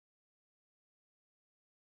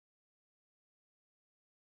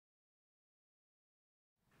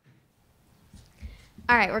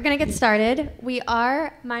All right, we're going to get started. We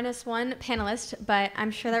are -1 panelist, but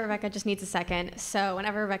I'm sure that Rebecca just needs a second. So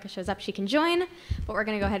whenever Rebecca shows up, she can join. But we're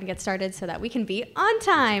going to go ahead and get started so that we can be on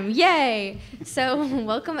time. Yay! So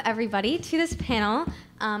welcome, everybody, to this panel.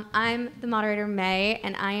 I'm the moderator, Mae,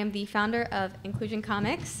 and I am the founder of Inclusion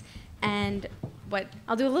Comics. And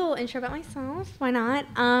I'll do a little intro about myself. Why not?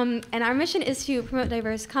 And our mission is to promote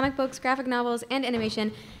diverse comic books, graphic novels, and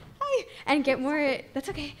animation, and get more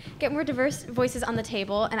diverse voices on the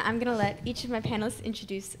table. And I'm gonna let each of my panelists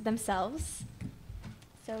introduce themselves.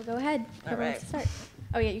 So go ahead. All right. To start.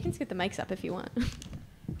 Oh yeah, you can scoot the mics up if you want.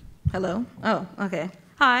 Hello. Oh, okay.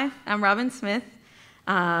 Hi, I'm Robyn Smith.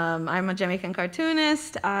 I'm a Jamaican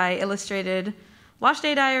cartoonist. I illustrated Wash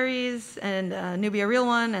Day Diaries and Nubia Real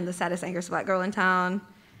One and The Saddest Angriest Black Girl in Town.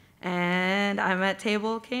 And I'm at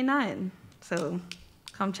table K9. So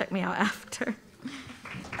come check me out after.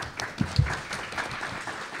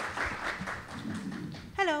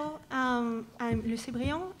 Hello, I'm Lucie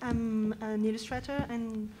Bryon. I'm an illustrator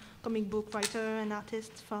and comic book writer and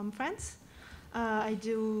artist from France. I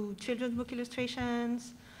do children's book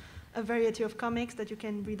illustrations, a variety of comics that you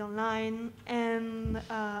can read online, and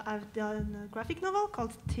I've done a graphic novel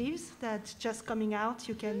called Thieves that's just coming out.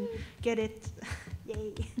 You can get it,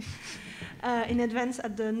 yay, in advance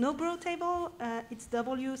at the No Bro table. It's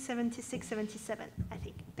W7677, I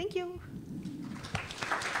think. Thank you.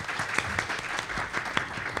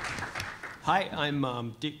 Hi,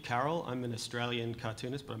 I'm Dick Carroll. I'm an Australian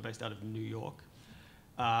cartoonist, but I'm based out of New York.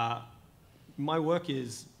 My work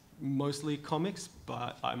is mostly comics,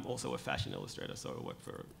 but I'm also a fashion illustrator, so I work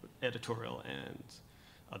for editorial and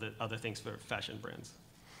other things for fashion brands.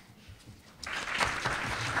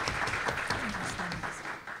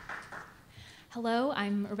 Hello,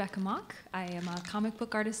 I'm Rebecca Mock. I am a comic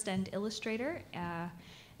book artist and illustrator,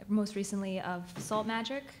 most recently of Salt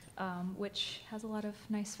Magic, which has a lot of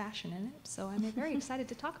nice fashion in it, so I'm very excited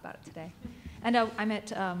to talk about it today. And I'm at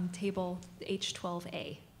table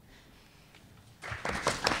H12A.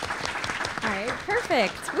 All right,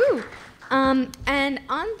 perfect. Woo! And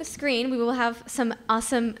on the screen, we will have some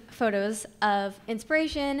awesome photos of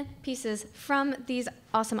inspiration, pieces from these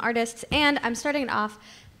awesome artists. And I'm starting it off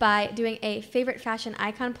by doing a favorite fashion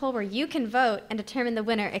icon poll where you can vote and determine the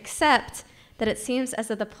winner, except that it seems as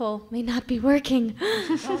though the poll may not be working.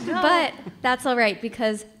 Oh, no. But that's all right,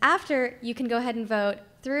 because after, you can go ahead and vote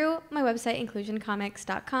through my website,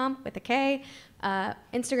 inclusioncomics.com with a K.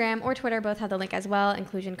 Instagram or Twitter both have the link as well,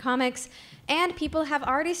 Inclusion Comics. And people have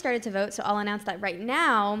already started to vote, so I'll announce that right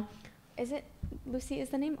now. Is it, Lucy, is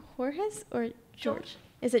the name Jorge or George?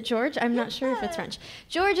 Is it George? I'm not sure if it's French.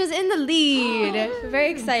 George is in the lead.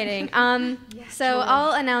 Very exciting. So George.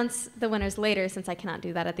 I'll announce the winners later, since I cannot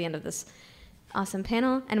do that at the end of this awesome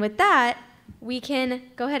panel. And with that, we can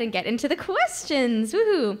go ahead and get into the questions.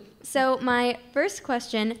 Woohoo! So my first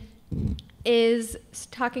question is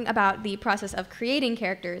talking about the process of creating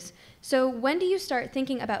characters. So when do you start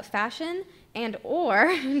thinking about fashion, and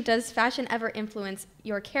or does fashion ever influence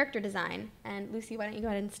your character design? And Lucy, why don't you go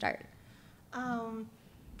ahead and start?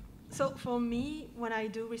 So for me, when I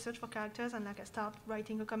do research for characters and I start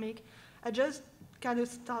writing a comic, I just kind of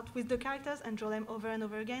start with the characters and draw them over and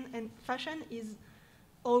over again. And fashion is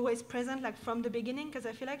always present, from the beginning, because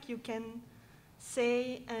I feel like you can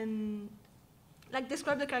say and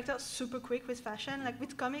describe the character super quick with fashion.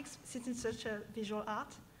 With comics, since it's such a visual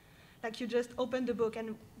art, you just open the book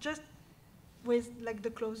and just with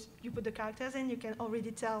the clothes you put the characters in, you can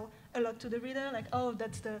already tell a lot to the reader. Oh,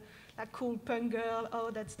 that's the cool punk girl.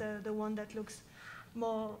 Oh, that's the one that looks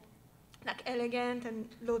more elegant and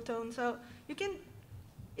low tone. So you can.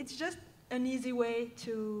 It's just an easy way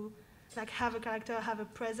to have a character, have a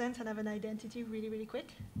presence, and have an identity really, really quick.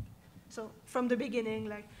 So from the beginning,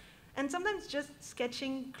 and sometimes just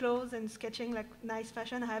sketching clothes and sketching nice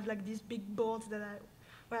fashion. I have these big boards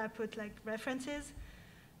where I put references.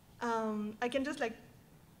 I can just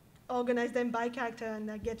organize them by character, and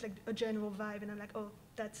I get a general vibe, and I'm oh,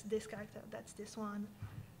 that's this character, that's this one.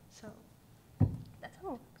 So that's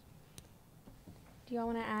all. Do you all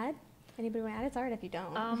want to add? Anybody want to add? It's all right if you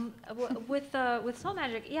don't. With Soul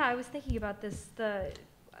Magic, yeah, I was thinking about this.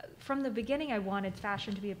 From the beginning, I wanted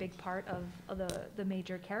fashion to be a big part of the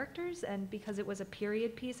major characters, and because it was a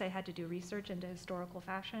period piece, I had to do research into historical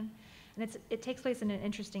fashion. And it takes place in an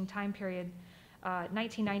interesting time period.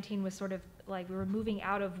 1919 was sort of we were moving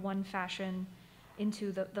out of one fashion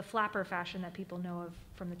into the flapper fashion that people know of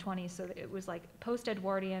from the 20s. So it was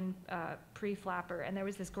post-Edwardian, pre-flapper, and there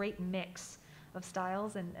was this great mix of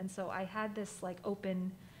styles. And so I had this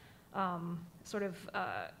open sort of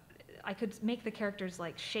I could make the characters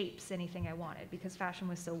like shapes anything I wanted because fashion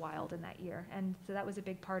was so wild in that year. And so that was a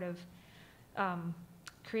big part of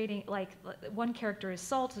creating, like, one character is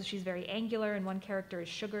Salt, so she's very angular, and one character is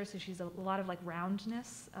Sugar, so she's a lot of like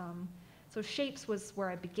roundness. So shapes was where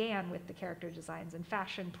I began with the character designs, and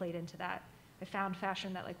fashion played into that. I found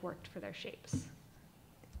fashion that like worked for their shapes.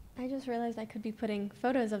 I just realized I could be putting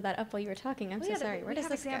photos of that up while you were talking. I'm so sorry. Where does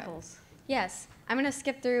this examples? go? Yes, I'm going to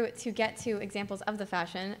skip through to get to examples of the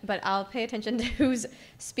fashion, but I'll pay attention to who's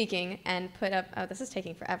speaking and put up. Oh, this is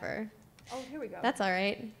taking forever. Oh, here we go. That's all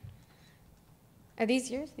right. Are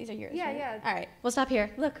these yours? These are yours. Yeah, right? yeah. All right, we'll stop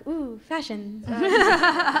here. Look, ooh, fashion.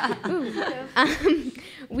 Ooh.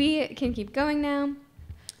 We can keep going now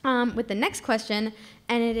with the next question,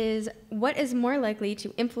 and it is, what is more likely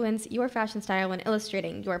to influence your fashion style when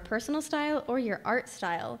illustrating, your personal style or your art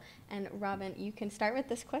style? And Robyn, you can start with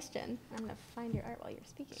this question. I'm going to find your art while you're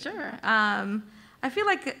speaking. Sure. I feel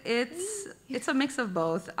like it's a mix of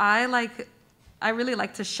both. I really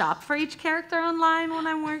like to shop for each character online when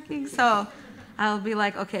I'm working. So I'll be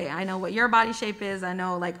like, okay, I know what your body shape is. I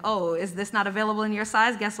know, like, oh, is this not available in your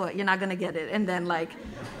size? Guess what? You're not going to get it. And then, like,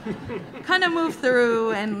 kind of move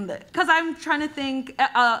through. And because I'm trying to think,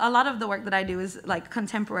 a lot of the work that I do is, like,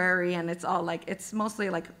 contemporary. And it's all, like, it's mostly,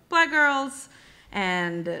 like, Black girls.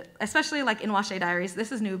 And especially, like, in Wash Day Diaries,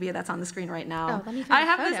 this is Nubia that's on the screen right now. Oh, let me find I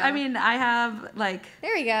have a photo. this, I mean, I have, like...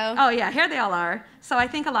 There we go. Oh, yeah, here they all are. So I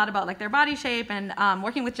think a lot about, like, their body shape, and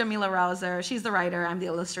working with Jamila Rouser. She's the writer, I'm the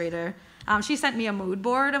illustrator. She sent me a mood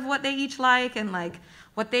board of what they each like, and, like,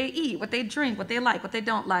 what they eat, what they drink, what they like, what they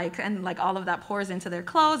don't like, and, like, all of that pours into their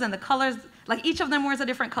clothes, and the colors, like, each of them wears a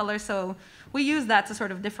different color, so we use that to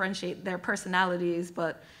sort of differentiate their personalities,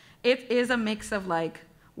 but it is a mix of, like,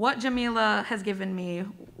 what Jamila has given me,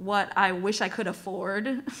 what I wish I could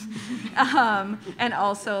afford, and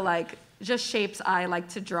also, like, just shapes I like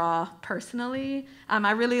to draw personally.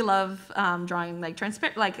 I really love drawing, like,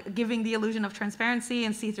 giving the illusion of transparency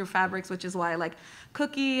and see-through fabrics, which is why, like,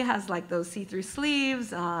 Cookie has, like, those see-through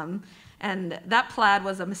sleeves. And that plaid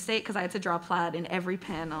was a mistake because I had to draw plaid in every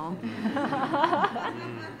panel.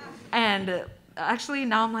 And actually,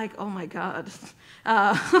 now I'm like, oh my God.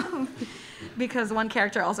 Because one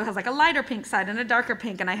character also has like a lighter pink side and a darker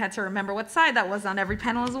pink, and I had to remember what side that was on every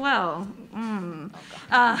panel as well.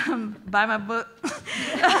 Buy my book.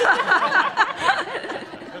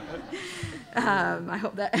 I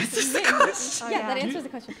hope that answers the question. Yeah, that answers the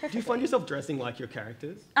question perfectly. Do you find yourself dressing like your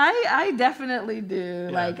characters? I definitely do.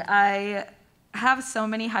 Yeah. Like, I have so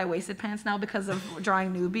many high-waisted pants now because of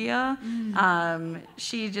drawing Nubia. I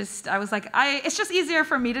was like, it's just easier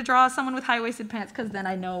for me to draw someone with high-waisted pants because then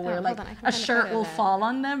I know where like a shirt will fall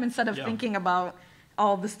on them instead of thinking about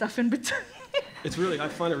all the stuff in between. I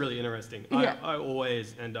find it really interesting. Yeah. I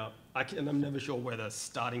always end up, and I'm never sure where the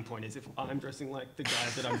starting point is, if I'm dressing like the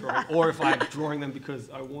guys that I'm drawing, or if I'm drawing them because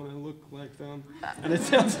I want to look like them. And it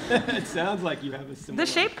sounds like you have a similar...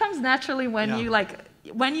 The shape comes naturally when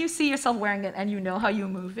when you see yourself wearing it and you know how you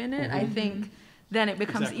move in it. I think then it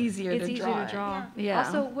becomes easier to draw. It's easier to draw. Yeah.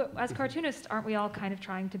 Also, as cartoonists, aren't we all kind of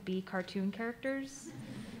trying to be cartoon characters?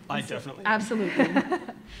 I definitely. Absolutely.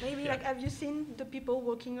 Maybe, like, have you seen the people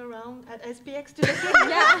walking around at SPX today?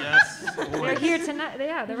 Yeah. Yes. They're Always. here tonight.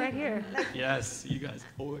 Yeah, they're right here. Yes, you guys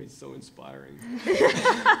always so inspiring.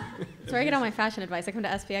 So I get all my fashion advice. I come to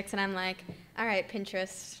SPX and I'm like, all right,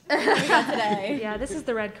 Pinterest, what do we got today? Yeah, this is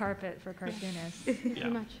the red carpet for cartoonists. Yeah. Pretty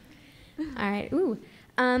much. All right. Ooh.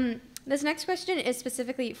 This next question is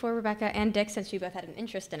specifically for Rebecca and Dick, since you both had an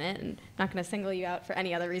interest in it, and I'm not going to single you out for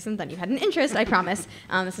any other reason than you had an interest, I promise.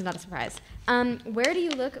 This is not a surprise. Where do you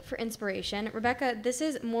look for inspiration? Rebecca, this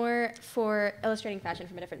is more for illustrating fashion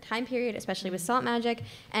from a different time period, especially with Salt Magic.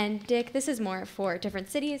 And Dick, this is more for different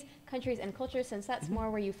cities, countries, and cultures, since that's more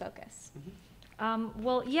where you focus.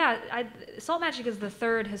 Well, yeah, Salt Magic is the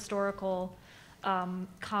third historical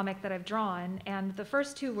comic that I've drawn, and the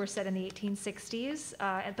first two were set in the 1860s,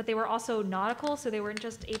 but they were also nautical, so they weren't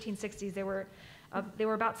just 1860s. They were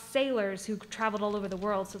about sailors who traveled all over the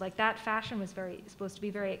world. So like that fashion was supposed to be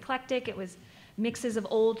very eclectic. It was mixes of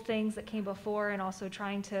old things that came before, and also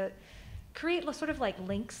trying to create sort of like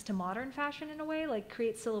links to modern fashion in a way, like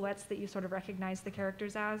create silhouettes that you sort of recognize the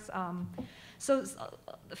characters as. So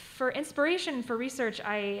for inspiration, for research,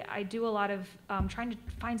 I do a lot of trying to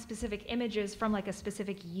find specific images from like a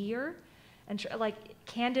specific year, and like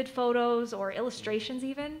candid photos or illustrations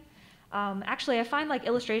even. Actually, I find like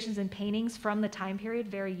illustrations and paintings from the time period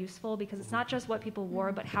very useful, because it's not just what people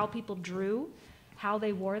wore, but how people drew, how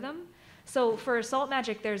they wore them. So for Salt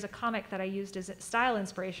Magic, there's a comic that I used as style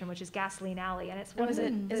inspiration, which is Gasoline Alley, and it's one of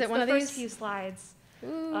the Is it one of first these? few slides.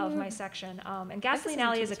 of my section. And This Gasoline isn't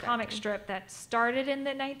Alley too is a comic distracting. strip that started in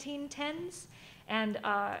the 1910s, and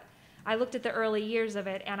I looked at the early years of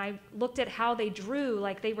it, and I looked at how they drew.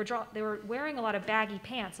 Like they were wearing a lot of baggy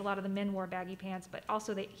pants. A lot of the men wore baggy pants, but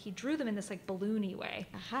also he drew them in this like balloony way.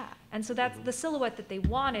 Aha. And so that's the silhouette that they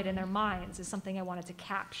wanted in their minds is something I wanted to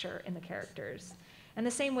capture in the characters. And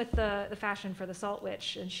the same with the fashion for the Salt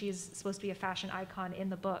Witch, and she's supposed to be a fashion icon in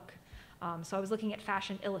the book. So I was looking at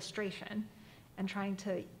fashion illustration and trying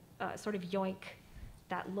to sort of yoink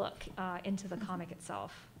that look into the comic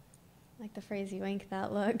itself. Like the phrase "yoink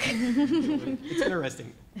that look." It's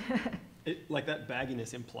interesting. Like that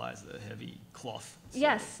bagginess implies the heavy cloth.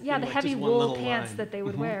 Yes, yeah, in the like heavy just one wool little pants line. that they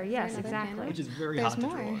would wear. Yes, another exactly. panel? Which is very There's hard to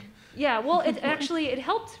more. draw. Yeah, well, it actually it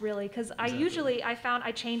helped really because Exactly.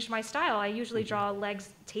 I changed my style. I usually draw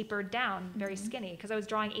legs tapered down, very skinny, because I was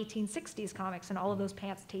drawing 1860s comics, and all of those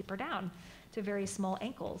pants taper down to very small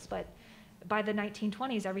ankles. But by the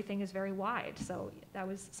 1920s, everything is very wide. So that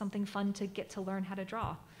was something fun to get to learn how to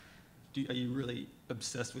draw. Are you really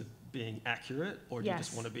obsessed with being accurate, or do you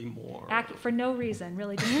just Yes. want to be more? For no reason,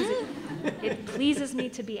 really, just 'cause it pleases me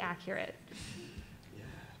to be accurate. Yeah,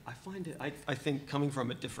 I find it. I think coming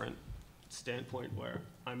from a different standpoint, where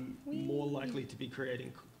I'm more likely to be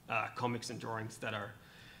creating comics and drawings that are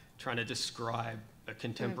trying to describe a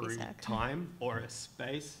contemporary sick. time or a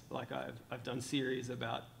space. Like I've done series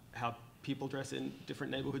about how people dress in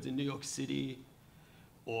different neighborhoods in New York City,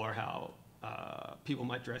 or how people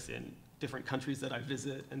might dress in different countries that I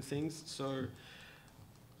visit and things. So,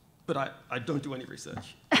 but I don't do any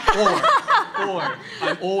research, or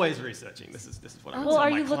I'm always researching. This is what I would Well, tell are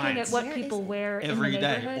my you looking at clients what Where people is it? wear in the every day,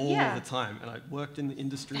 neighborhood? all Yeah, the time. And I worked in the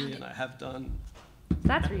industry, and I have done.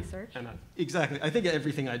 that's research. And exactly, I think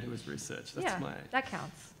everything I do is research. That's Yeah, my. that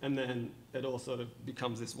counts. And then it all sort of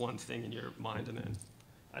becomes this one thing in your mind, and then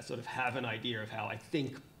I sort of have an idea of how I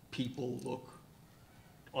think people look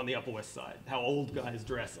on the Upper West Side, how old guys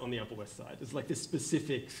dress on the Upper West Side. It's like this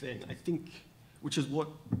specific thing, I think, which is what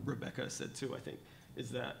Rebecca said too, I think,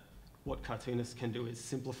 is that what cartoonists can do is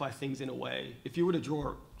simplify things in a way. If you were to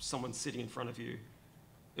draw someone sitting in front of you,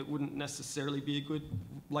 it wouldn't necessarily be a good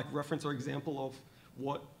like reference or example of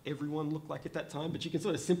what everyone looked like at that time, but you can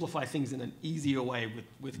sort of simplify things in an easier way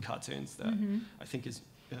with cartoons that I think is,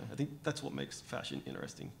 I think that's what makes fashion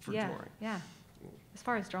interesting for Yeah, drawing. yeah. As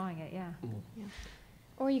far as drawing it, yeah.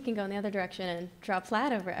 Or you can go in the other direction and draw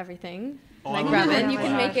flat over everything. Oh, Like I love Robyn, that. you Oh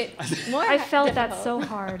can my make it more I felt that difficult, so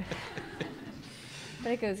hard.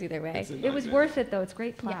 but it goes either way. It's a It was nightmare. worth it though. It's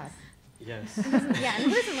great plaid. Yes. Yes. Yeah, and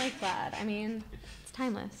who doesn't like plaid? I mean, it's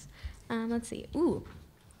timeless. Let's see.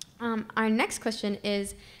 Our next question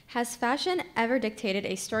is, has fashion ever dictated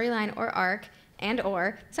a storyline or arc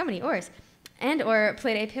or, so many ors, or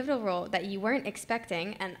played a pivotal role that you weren't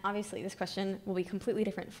expecting? And obviously this question will be completely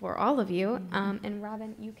different for all of you. And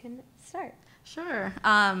Robyn, you can start. Sure.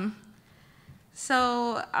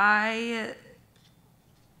 So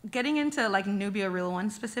getting into like Nubia Real One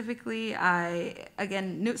specifically,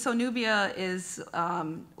 so Nubia is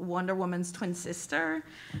Wonder Woman's twin sister,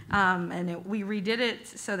 and we redid it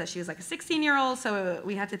so that she was like a 16-year-old. So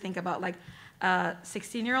we had to think about like a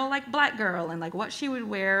 16-year-old like black girl and like what she would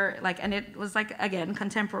wear, like, and it was like again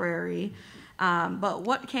contemporary. But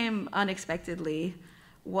what came unexpectedly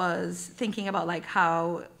was thinking about like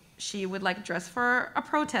how she would like dress for a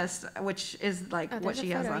protest, which is like what there's a she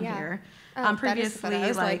has photo, on yeah. here. Oh, that is the photo. I Previously,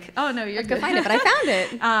 was like, oh no, you're I good. could find it, but I found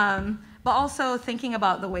it. But also thinking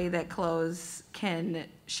about the way that clothes can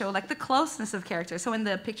show like the closeness of characters. So in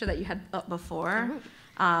the picture that you had up before,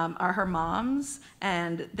 are her moms,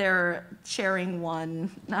 and they're sharing one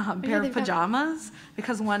pair of they've got- pajamas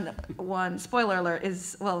because one spoiler alert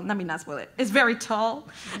is, well, let me not spoil it, is very tall.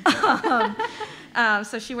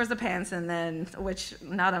 So she wears the pants, and then, which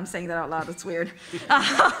now that I'm saying that out loud, it's weird.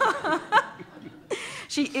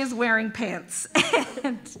 She is wearing pants,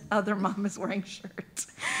 and other mom is wearing shirt.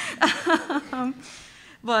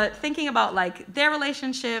 But thinking about like their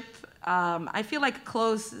relationship, I feel like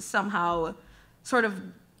clothes somehow sort of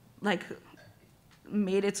like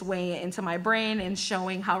made its way into my brain in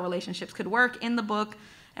showing how relationships could work in the book,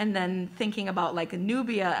 and then thinking about like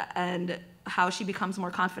Nubia and how she becomes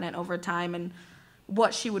more confident over time and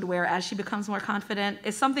what she would wear as she becomes more confident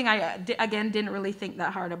is something I, again, didn't really think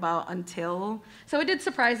that hard about until. So it did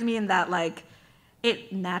surprise me in that, like,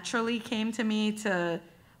 it naturally came to me to,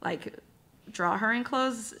 like, draw her in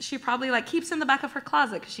clothes she probably, like, keeps in the back of her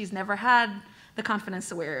closet because she's never had the confidence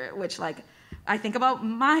to wear it, which, like, I think about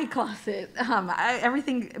my closet.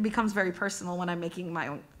 Everything becomes very personal when I'm making my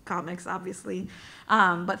own comics, obviously.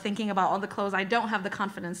 But thinking about all the clothes I don't have the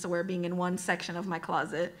confidence to wear being in one section of my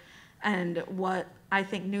closet, and what I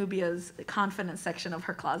think Nubia's confidence section of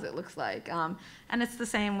her closet looks like. And it's the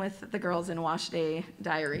same with the girls in Wash Day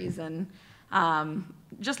Diaries, and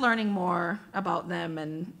just learning more about them.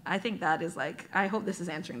 And I think that is like, I hope this is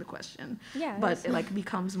answering the question. Yeah. But it like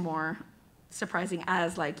becomes more surprising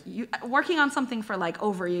as like you working on something for like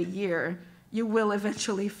over a year, you will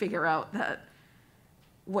eventually figure out that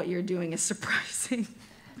what you're doing is surprising.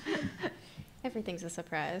 Everything's a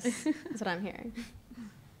surprise. That's what I'm hearing.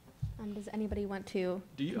 Does anybody want to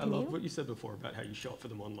I continue? love what you said before about how you shop for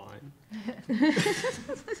them online.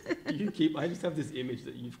 I just have this image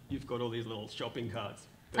that you've got all these little shopping carts.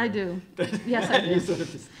 I do. Yes, I You do. sort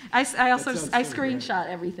of just, I also sounds I so screenshot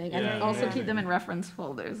everything and Yeah, also yeah. keep them in reference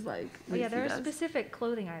folders like Oh, yeah, Lucie there are does. specific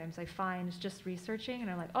clothing items I find just researching, and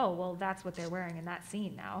I'm like, oh, well, that's what they're wearing in that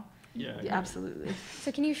scene now. yeah. Yeah, absolutely.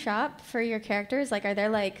 So can you shop for your characters? Like, are there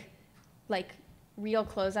like real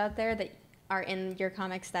clothes out there that are in your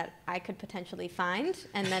comics that I could potentially find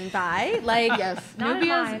and then buy? Like, Yes, Not in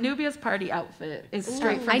mine. Nubia's party outfit is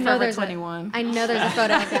straight Ooh, from I know Forever there's 21. I know there's a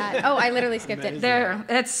photo of that. Oh, I literally skipped Amazing. it. There,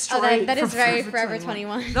 it's straight. Oh, that is from very Forever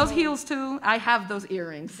 21. Those heels too. I have those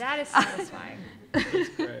earrings. That is satisfying. That's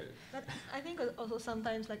great. But I think also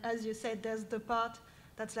sometimes, like as you said, there's the part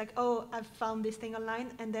that's like, oh, I've found this thing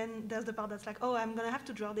online, and then there's the part that's like, oh, I'm gonna have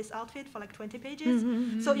to draw this outfit for like 20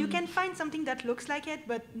 pages. So you can find something that looks like it,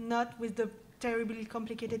 but not with the terribly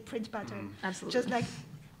complicated print pattern. Absolutely. Just like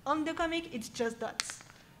on the comic, it's just dots.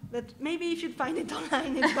 But maybe if you find it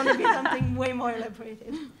online, it's gonna be something way more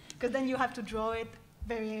elaborated, because then you have to draw it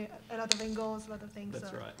a lot of angles, a lot of things.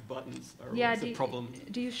 That's so. right. Buttons are Yeah, always a problem.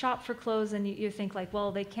 do you shop for clothes and you think like,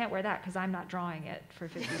 well, they can't wear that because I'm not drawing it for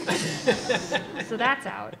 50 cents. So that's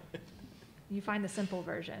out. You find the simple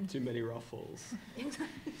version. Too many ruffles. There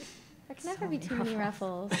can never be too many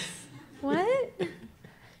ruffles. What?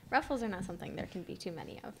 Ruffles are not something there can be too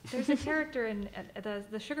many of. There's a character in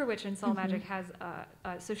the Sugar Witch in Soul Magic has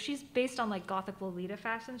so she's based on like Gothic Lolita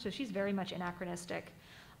fashion, so she's very much anachronistic.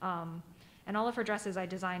 And all of her dresses I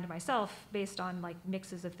designed myself based on like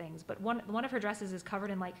mixes of things. But one of her dresses is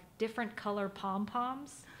covered in like different color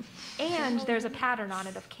pom-poms. And there's a pattern on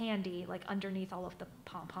it of candy like underneath all of the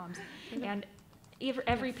pom-poms. And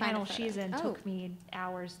every Find a panel photo. she's in Oh. took me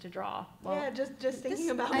hours to draw. Yeah, just thinking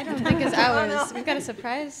about I it. don't think it's I don't know. ours. We've got a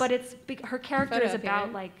surprise. But her character Photo is up about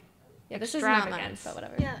here. like yeah, this is not mine, extravagance. but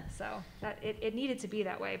whatever. Yeah. So that it needed to be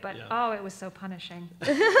that way, but Yeah. oh, it was so punishing.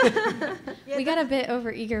 Yeah, We got a bit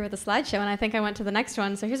over eager with the slideshow, and I think I went to the next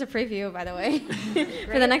one. So here's a preview, by the way,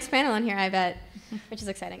 for the next panel in here, I bet, which is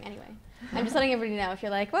exciting. Anyway, I'm just letting everybody know if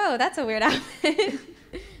you're like, whoa, that's a weird outfit.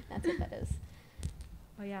 That's what that is.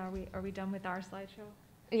 Oh yeah, are we done with our slideshow?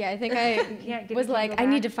 Yeah, I think I Can't was go like, I back?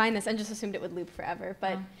 need to find this, and just assumed it would loop forever.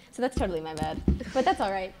 But Oh. so that's totally my bad. But that's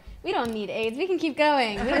all right. We don't need aids. We can keep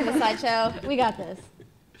going. We have a slideshow. We got this.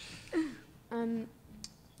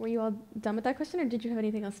 Were you all done with that question, or did you have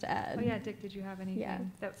anything else to add? Oh yeah, Dick, did you have anything Yeah.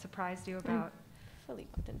 that surprised you about? Fully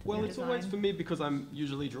looked into Well, the it's always design. for me because I'm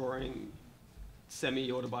usually drawing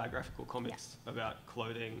semi-autobiographical comics about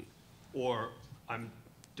clothing, or I'm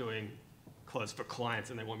doing clothes for clients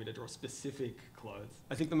and they want me to draw specific clothes.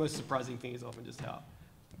 I think the most surprising thing is often just how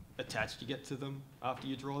attached you get to them after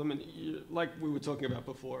you draw them. And like we were talking about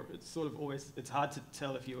before, it's sort of always, it's hard to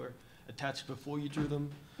tell if you were attached before you drew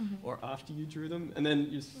them or after you drew them. And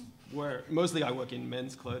then mostly I work in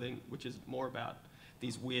men's clothing, which is more about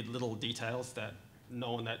these weird little details that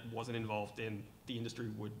no one that wasn't involved in the industry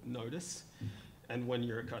would notice. And when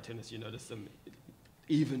you're a cartoonist, you notice them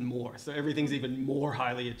even more. So everything's even more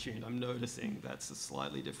highly attuned. I'm noticing that's a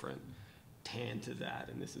slightly different tan to that,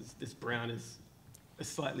 and this brown is a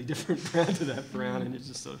slightly different brown to that brown, and it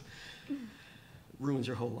just sort of ruins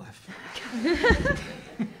your whole life.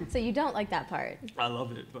 So you don't like that part? I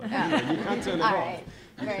love it, but Yeah. you can't turn it All off. right,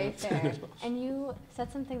 very fair. And you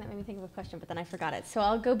said something that made me think of a question, but then I forgot it. So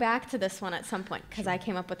I'll go back to this one at some point, because I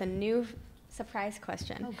came up with a new surprise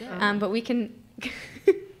question. Oh, good. But we can...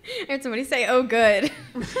 I heard somebody say, oh, good.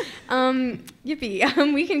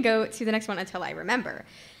 Yippee. We can go to the next one until I remember.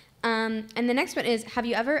 And the next one is, have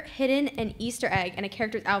you ever hidden an Easter egg in a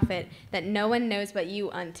character's outfit that no one knows but you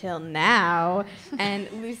until now?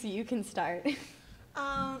 And Lucie, you can start.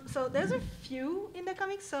 So there's a few in the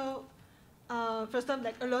comics. So first off,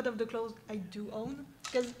 like a lot of the clothes I do own,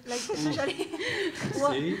 because like especially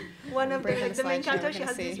See? one of Break on the the main slideshow, character, we're she gonna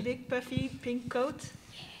has this see. big puffy pink coat,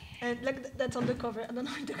 and like that's on the cover. I don't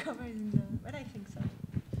know if the cover is in the, but I think so.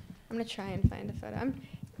 I'm going to try and find a photo. I'm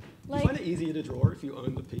You find it easier to draw if you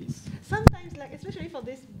own the piece. Sometimes, like especially for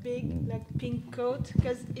this big like pink coat,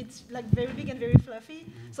 because it's like very big and very fluffy.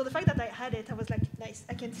 So the fact that I had it, I was like, nice.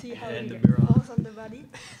 I can see how And it a mirror. falls on the body.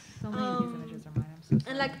 So many of these images are mine. I'm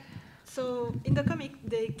And like, so in the comic,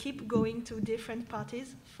 they keep going to different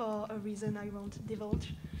parties for a reason I won't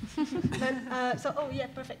divulge. Oh yeah,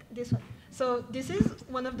 perfect, this one. So this is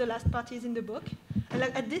one of the last parties in the book. And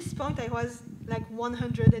like at this point, I was like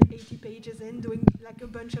 180 pages in, doing like a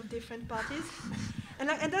bunch of different parties. And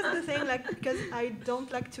that's the thing, like, because I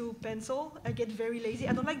don't like to pencil, I get very lazy.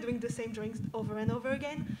 I don't like doing the same drawings over and over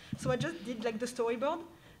again. So I just did like the storyboard.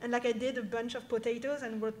 And like I did a bunch of potatoes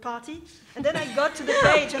and wrote party. And then I got to the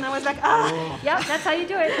page and I was like, ah! Yep, that's how you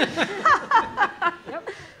do it. Yep.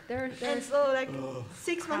 And so like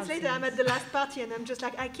 6 months later, I'm at the last party and I'm just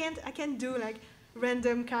like, I can't do like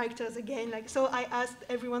random characters again. Like, so I asked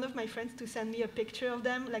every one of my friends to send me a picture of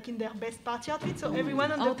them, like in their best party outfit. So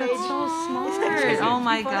everyone on the page. That's so smart. Oh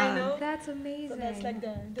my God. That's amazing. So that's like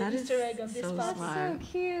the that Easter egg of this so party. smart.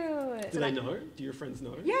 So cute. Do they know? Do your friends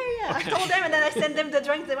know? Yeah. I told them and then I sent them the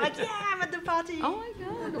drawings. They were like, yeah, I'm at the party. Oh my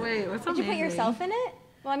God. Wait, what's Did you put yourself in it?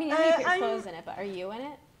 Well, I mean, you put your clothes in it, but are you in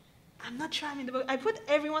it? I'm not sure I'm in the book. I put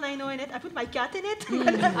everyone I know in it. I put my cat in it. All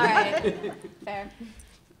right. Fair.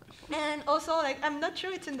 And also, like, I'm not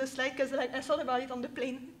sure it's in the slide because, like, I thought about it on the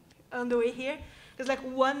plane on the way here. Because, like,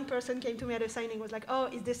 one person came to me at a signing was like, oh,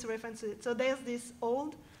 is this a reference to it? So there's this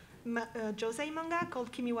old Josei manga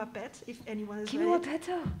called Kimiwa Pet, if anyone has read it. Kimiwa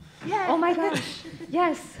Peto. Yeah. Oh my gosh.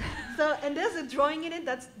 Yes. So, and there's a drawing in it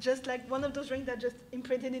that's just like one of those drawings that just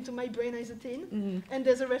imprinted into my brain as a teen. And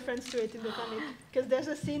there's a reference to it in the comic. Because there's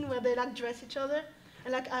a scene where they, like, dress each other.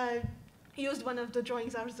 And, like, I used one of the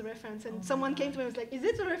drawings as a reference. And someone came to me and was like, is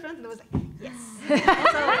it a reference? And I was like, yes.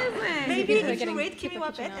 So maybe if you read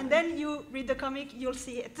Kimiwa Pet and then you read the comic, you'll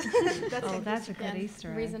see it. That's a good Easter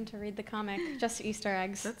egg. Reason to read the comic. Just Easter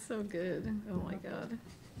eggs. That's so good. Oh my God.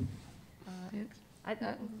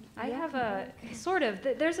 I have a sort of.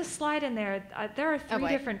 There's a slide in there. There are three boy.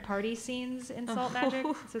 different party scenes in Salt Magic.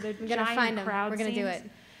 So they're We're gonna giant find them. crowd We're gonna do scenes.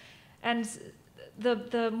 it. And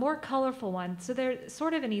the more colorful one, so they're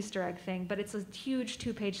sort of an Easter egg thing, but it's a huge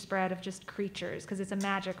 2-page spread of just creatures because it's a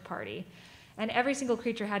magic party. And every single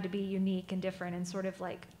creature had to be unique and different and sort of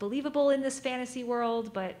like believable in this fantasy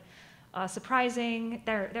world, but surprising.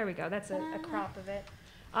 There we go. That's a crop of it.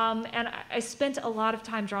 And I spent a lot of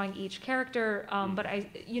time drawing each character, but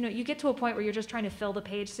you get to a point where you're just trying to fill the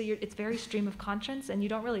page, so it's very stream of conscience, and you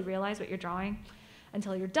don't really realize what you're drawing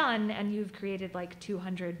until you're done, and you've created like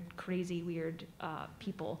 200 crazy, weird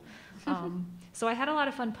people. So I had a lot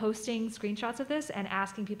of fun posting screenshots of this and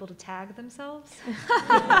asking people to tag themselves.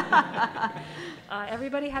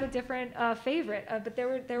 Everybody had a different favorite, but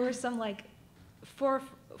there were some like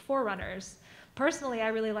forerunners. Personally, I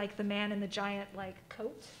really like the man in the giant like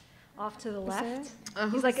coat off to the left.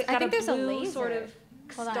 He's like got a blue sort of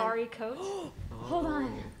starry coat. Hold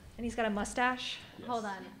on. And he's got a mustache. Yes. Hold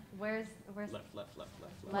on. Where's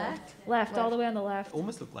Left, all the way on the left.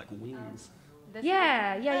 Almost look like wings. This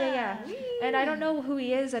Yeah. And I don't know who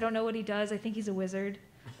he is. I don't know what he does. I think he's a wizard.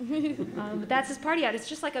 But that's his party hat. It's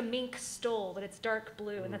just like a mink stole, but it's dark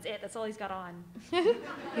blue, and that's it. That's all he's got on.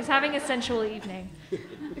 He's having a sensual evening.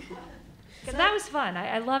 So that was fun.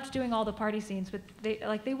 I loved doing all the party scenes, but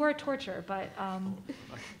they were torture. But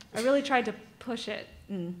I really tried to push it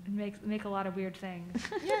and make a lot of weird things.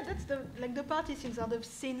 Yeah, that's the party scenes are the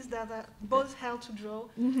scenes that are both hell to draw,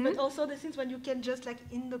 but also the scenes when you can just like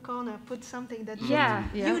in the corner put something that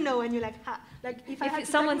you know and you're like, ha. Like if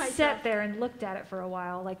someone sat there and looked at it for a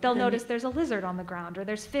while, like they'll notice there's a lizard on the ground or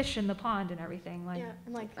there's fish in the pond and everything. Like yeah,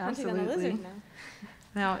 I'm like hunting on a lizard now.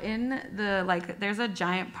 Now, in the, there's a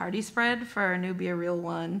giant party spread for Nubia Real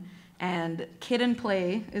One, and Kid and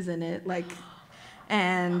Play is in it,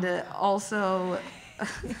 and also,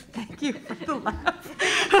 thank you for the laugh.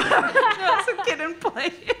 That's what Kid and Play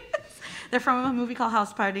is. They're from a movie called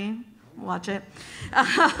House Party. Watch it.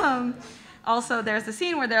 Also, there's a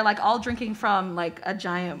scene where they're, all drinking from, a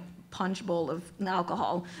giant punch bowl of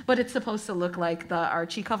alcohol, but it's supposed to look like the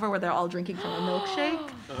Archie cover where they're all drinking from a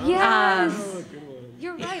milkshake. Yes!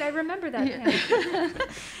 You're right, I remember that.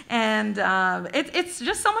 And it's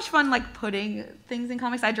just so much fun, putting things in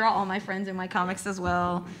comics. I draw all my friends in my comics as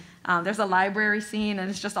well. There's a library scene, and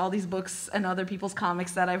it's just all these books and other people's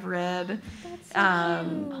comics that I've read. That's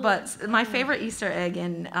so cute. But my favorite Easter egg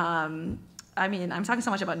in, I'm talking so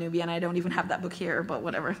much about Nubia, and I don't even have that book here, but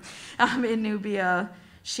whatever. In Nubia,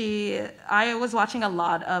 I was watching a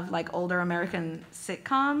lot of older American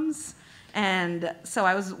sitcoms. And so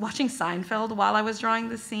I was watching Seinfeld while I was drawing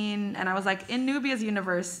the scene, and I was like, in Nubia's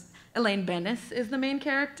universe, Elaine Bennis is the main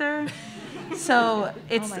character. So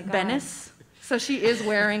it's Bennis. So she is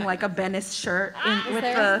wearing like a Bennis shirt with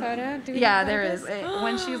there a the. photo? Do we Yeah, have there this? is.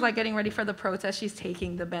 When she's like getting ready for the protest, she's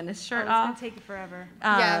taking the Bennis Oh, shirt it's gonna off. take forever.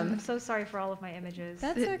 Yeah. I'm so sorry for all of my images.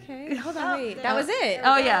 That's okay. Hold on, wait. That was it.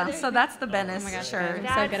 Oh yeah, so that's the Oh Bennis my gosh, shirt.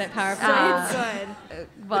 I'm so good at PowerPoint. So good.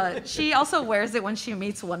 But she also wears it when she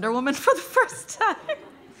meets Wonder Woman for the first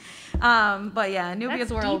time. But yeah, Nubia's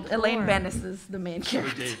That's World, deep Elaine lore. Bennis is the main So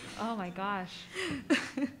character. deep. Oh my gosh.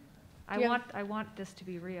 you I want this to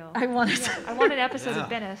be real. I wanted to. I want an episode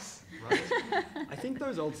of Yeah. Bennis. Right. I think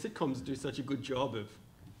those old sitcoms do such a good job of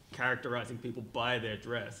characterizing people by their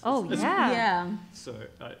dress. Oh It's- yeah. Yeah. So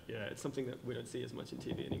yeah, it's something that we don't see as much in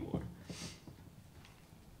TV anymore.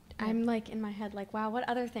 I'm like in my head like, wow, what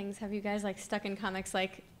other things have you guys like stuck in comics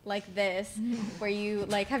like this, where you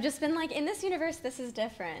like have just been like, in this universe, this is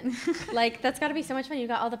different. Like that's got to be so much fun. You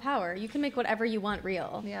got all the power. You can make whatever you want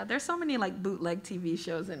real. Yeah, there's so many like bootleg TV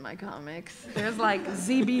shows in my comics. There's like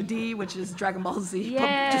ZBD, which is Dragon Ball Z.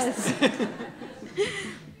 Yes.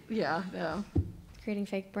 Yeah, yeah. Creating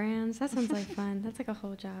fake brands. That sounds like fun. That's like a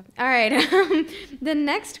whole job. All right. The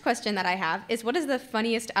next question that I have is, what is the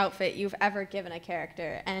funniest outfit you've ever given a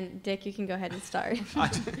character? And Dick, you can go ahead and start.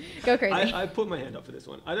 Go crazy. I put my hand up for this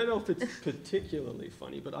one. I don't know if it's particularly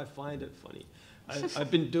funny, but I find it funny.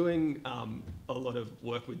 I've been doing a lot of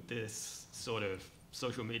work with this sort of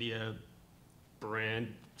social media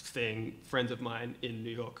brand thing, friends of mine in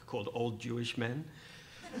New York, called Old Jewish Men.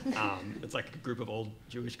 It's like a group of old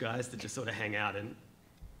Jewish guys that just sort of hang out and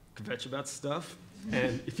kvetch about stuff.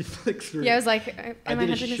 And if you flick through, Yeah, I was like, I am I did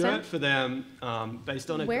a hunting this shirt down? for them based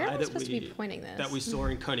on a Where guy am I that supposed to be pointing this? we saw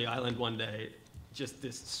in Coney Island one day. Just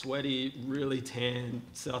this sweaty, really tan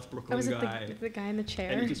South Oh, Brooklyn was it guy. the guy in the chair?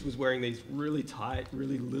 And he just was wearing these really tight,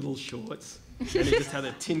 really little shorts. And he just had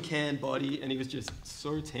a tin can body, and he was just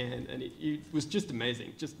so tan. And he was just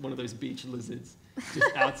amazing. Just one of those beach lizards,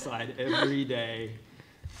 just outside every day.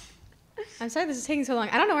 I'm sorry this is taking so long.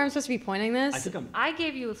 I don't know where I'm supposed to be pointing this. I think I'm. I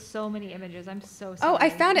gave you so many images. I'm so sorry. Oh, I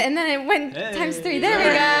found it, and then it went times 3. Hey. There we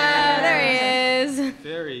go. There he is.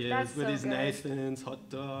 There he is That's with so his good. Nathan's hot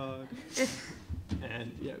dog.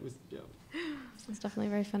 And yeah, it was. Yeah. It's definitely a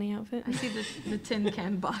very funny outfit. I see the tin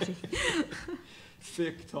can body.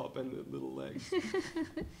 Thick top and the little legs.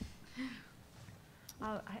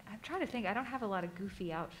 I'm trying to think. I don't have a lot of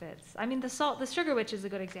goofy outfits. I mean, the Sugar Witch is a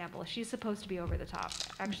good example. She's supposed to be over the top.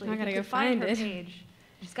 Actually, I if gotta you go could find her find it. page.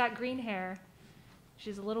 She's got green hair.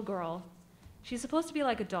 She's a little girl. She's supposed to be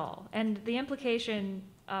like a doll. And the implication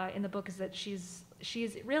in the book is that she's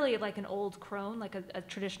really like an old crone, like a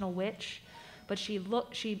traditional witch, but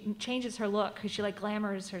she changes her look because she like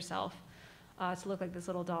glamours herself to look like this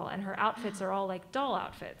little doll, and her outfits are all like doll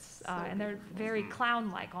outfits, and they're very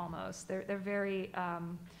clown-like almost. They're very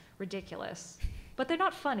ridiculous, but they're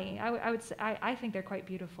not funny. I would say I think they're quite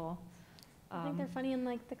beautiful. I think they're funny in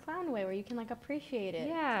like the clown way, where you can like appreciate it.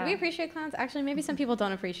 Yeah. Do we appreciate clowns? Actually, maybe some people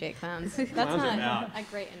don't appreciate clowns. That's Clowns are not out. a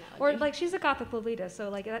great analogy. Or like she's a Gothic Lolita, so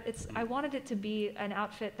like I wanted it to be an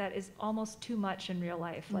outfit that is almost too much in real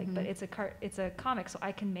life. Like, but it's a comic, so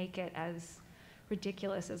I can make it as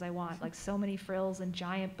ridiculous as I want. Like so many frills and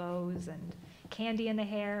giant bows and candy in the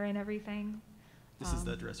hair and everything. This is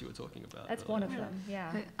that dress you were talking about. That's earlier. one of them.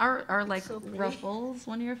 Yeah. Are like So pretty. ruffles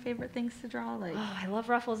one of your favorite things to draw? Like, Oh, I love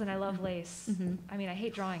ruffles and I love lace. I mean, I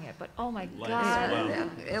hate drawing it, but oh my Lace, god. wow.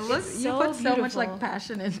 yeah, it looks. You so put so much beautiful. like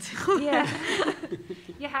passion into it. Yeah.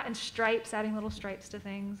 Yeah, and stripes, adding little stripes to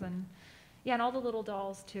things, and yeah, and all the little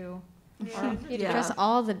dolls too. Yeah. you Yeah. dress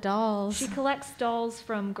all the dolls. She collects dolls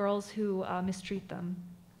from girls who mistreat them,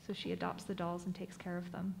 so she adopts the dolls and takes care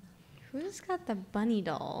of them. Who's got the bunny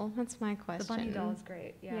doll? That's my question. The bunny doll is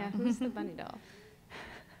great. Yeah. Who's the bunny doll?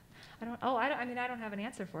 I mean, I don't have an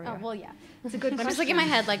answer for you. Oh well, yeah. It's a good I'm question. just like in my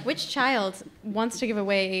head, like which child wants to give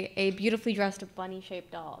away a beautifully dressed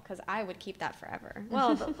bunny-shaped doll? Because I would keep that forever.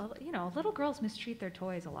 Well, little girls mistreat their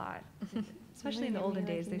toys a lot, especially in the Yeah, olden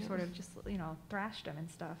maybe days. They like, sort of just thrashed them and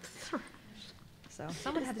stuff. So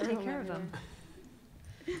someone had to take care of them.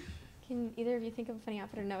 Can either of you think of a funny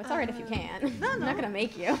outfit or no? It's alright if you can. I'm not gonna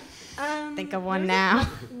make you. Um, Think of one there's now.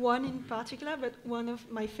 Not one in particular, but one of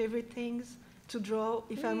my favorite things to draw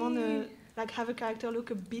if I want to like have a character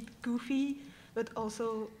look a bit goofy, but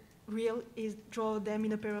also real, is draw them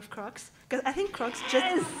in a pair of Crocs. Because I think Crocs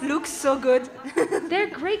just look so good. They're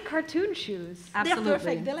great cartoon shoes. Absolutely. They're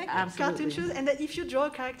perfect. They're like cartoon Absolutely. shoes, and that if you draw a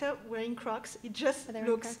character wearing Crocs, it just Are they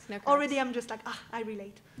wearing looks. Crocs? No Crocs. Already, I'm just like, I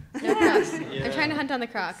relate. No Crocs. Yeah. I'm trying to hunt on the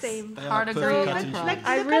Crocs. Same. They Hard are agree. perfect So, cartoon like, shoes.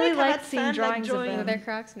 I the really comic like had seeing fun, drawings of drawing- Are them. there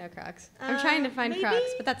Crocs? No Crocs. I'm trying to find maybe-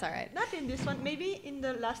 Crocs, but that's alright. Not in this one. Maybe in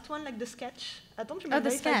the last one, like the sketch. I don't remember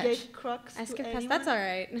the if I sketch. gave Crocs I to skipped past. anyone. That's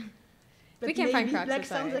alright. But we can't find maybe, Crocs. Like it's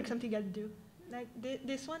sounds alright. like something I'd do. like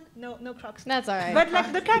this one, no Crocs. That's all right. But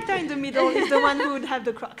like the character in the middle is the one who would have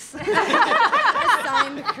the Crocs.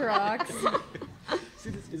 Signed Crocs.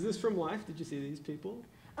 Is this from life? Did you see these people?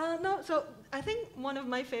 No, so I think one of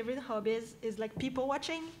my favorite hobbies is like people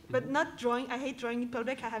watching, but not drawing. I hate drawing in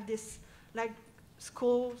public. I have this like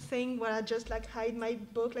school thing where I just like hide my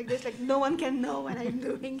book like this, like no one can know what I'm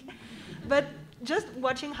doing. But just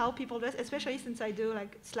watching how people dress, especially since I do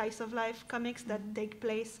like slice of life comics that take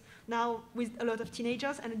place now with a lot of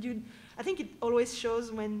teenagers, and I think it always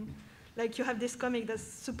shows when like you have this comic that's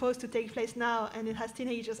supposed to take place now and it has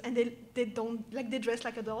teenagers and they don't, like they dress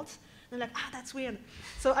like adults. And like, that's weird.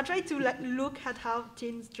 So I try to like look at how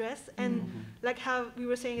teens dress and like how we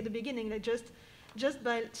were saying at the beginning, like just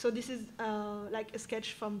by, so this is like a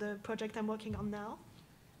sketch from the project I'm working on now.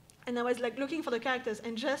 And I was like looking for the characters,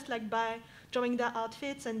 and just like by drawing their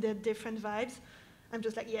outfits and their different vibes, I'm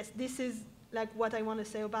just like, yes, this is like what I want to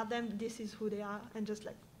say about them. This is who they are. And just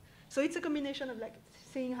like, so it's a combination of like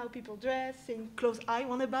seeing how people dress, seeing clothes I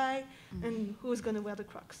want to buy, and who's going to wear the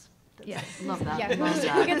Crocs. Yes, love that. Yeah, Love who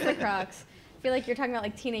that. gets the Crocs? I feel like you're talking about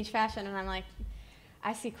like teenage fashion, and I'm like,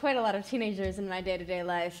 I see quite a lot of teenagers in my day-to-day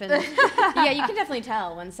life, and yeah, you can definitely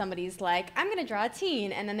tell when somebody's like, I'm gonna draw a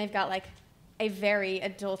teen, and then they've got like a very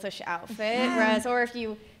adultish outfit, whereas, or if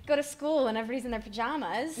you go to school and everybody's in their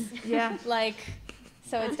pajamas, like,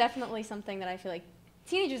 so it's definitely something that I feel like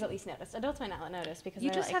teenagers at least notice. Adults might not notice because You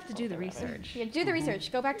they're just like, have to do the whatever. research. Yeah, do the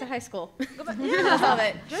research. Go back to high school. Go back, Love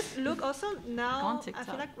it. Just look also now, Go on I TikTok.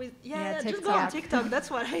 feel like with, Yeah, just go on TikTok. TikTok.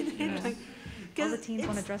 That's what I did. Yeah. Like, All the 'cause teens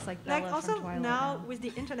want to it's- dress like Bella like also from Twilight now with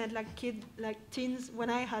the internet, like teens, when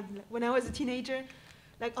I was a teenager,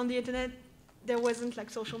 like on the internet, there wasn't like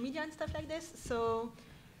social media and stuff like this. So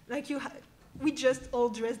like we just all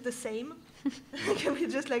dressed the same. Like, we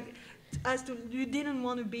just like, you didn't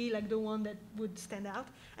want to be like the one that would stand out.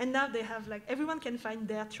 And now they have like, everyone can find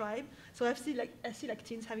their tribe. So I see like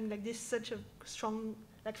teens having like this such a strong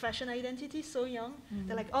like fashion identity so young.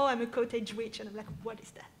 They're like, oh, I'm a cottage witch. And I'm like, what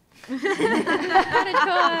is that?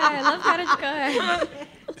 Cottagecore. I love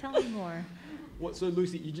cottagecore. Tell me more. So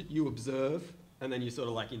Lucy, you observe and then you sort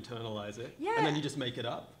of like internalize it, Yeah. and then you just make it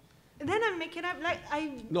up. And then I make it up, like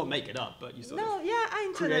Not make it up, but you sort no, of yeah,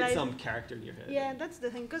 I create internalize. some character in your head. Yeah, that's the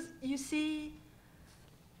thing, because you see,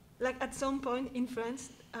 like at some point in France,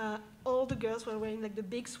 all the girls were wearing like the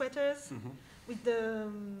big sweaters with the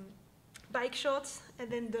bike shorts, and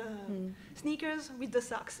then the sneakers with the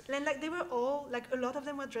socks. And like they were all, like a lot of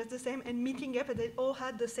them were dressed the same and meeting up, and they all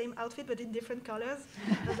had the same outfit but in different colors.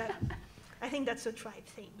 I was like, I think that's a tribe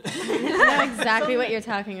thing. I know exactly what you're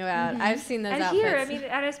talking about. I've seen those And outfits. here, I mean,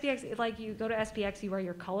 at SPX, like you go to SPX, you wear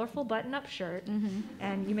your colorful button-up shirt,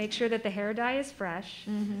 and you make sure that the hair dye is fresh.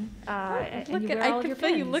 And you wear all I of could your feel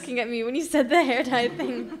you pins. looking at me when you said the hair dye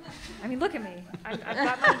thing. I mean, look at me. I've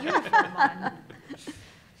got my uniform on.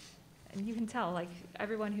 And you can tell, like,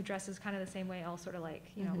 everyone who dresses kind of the same way, all sort of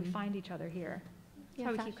like, you know, we find each other here. That's Yeah,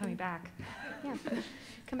 how we keep fashion. coming back. Yeah,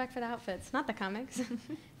 come back for the outfits, not the comics. I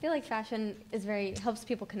feel like fashion is helps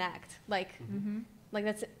people connect. Like, like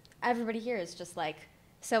that's, everybody here is just like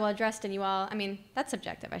so well dressed, and you all, I mean, that's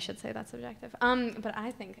subjective, I should say that's subjective. But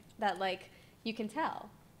I think that like, you can tell.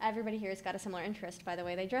 Everybody here has got a similar interest by the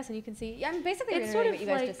way they dress, and you can see, I'm basically It's sort reiterating of what you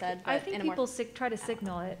guys like, just said, but I think in a more people try to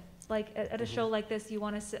signal it. Like at a show like this, you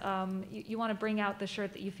want to you want to bring out the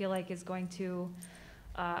shirt that you feel like is going to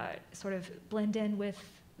sort of blend in with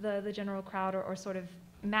the general crowd, or sort of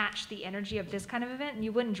match the energy of this kind of event. And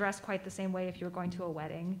you wouldn't dress quite the same way if you were going to a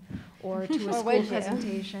wedding or to a Or school would you?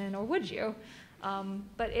 presentation, or would you?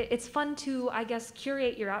 But it's fun to, I guess,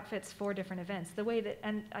 curate your outfits for different events. The way that,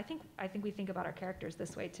 and I think we think about our characters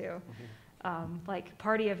this way too. Like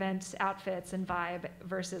party event outfits and vibe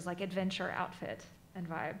versus like adventure outfit and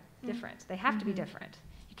vibe. Different. They have to be different.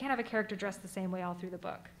 You can't have a character dressed the same way all through the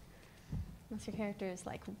book. unless your character is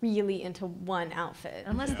like really into one outfit.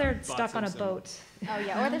 Unless they're stuck on a Simpson. boat, Oh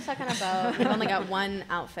yeah, or they're stuck on a boat. They've only got one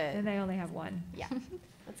outfit. and they only have one. Yeah,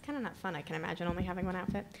 that's kind of not fun. I can imagine only having one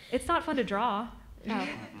outfit. It's not fun to draw. Oh, Way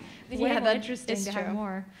yeah, more that interesting is to true. have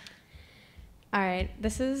more. All right,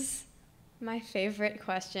 this is my favorite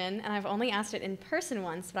question, and I've only asked it in person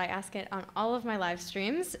once, but I ask it on all of my live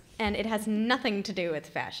streams, and it has nothing to do with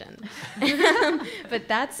fashion. But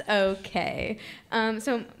that's okay.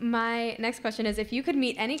 So my next question is, if you could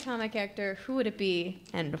meet any comic character, who would it be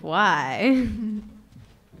and why?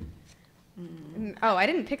 Oh, I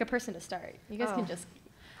didn't pick a person to start. You guys can just...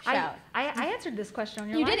 Shout. I answered this question on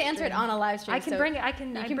your You live did answer it stream. on a live stream. I can so bring it. I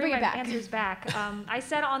can bring bring it my back. answers back. I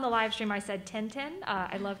said on the live stream, I said Tintin.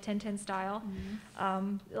 I love Tintin style.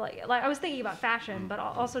 Like I was thinking about fashion, but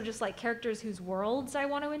also just like characters whose worlds I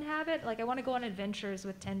want to inhabit. Like I want to go on adventures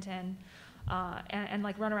with Tintin, and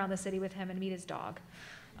like run around the city with him and meet his dog.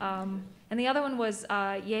 And the other one was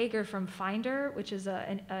Jaeger from Finder, which is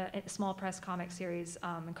a small press comic series.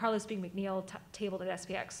 And Carlos B. McNeil tabled at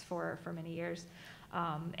SPX for many years.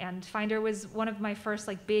 And Finder was one of my first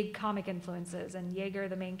like big comic influences. And Jaeger,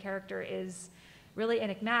 the main character, is really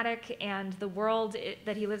enigmatic, and the world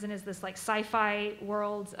that he lives in is this like sci-fi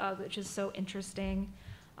world, which is so interesting.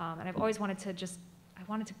 And I've always wanted to I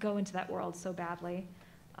wanted to go into that world so badly.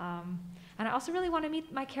 And I also really want to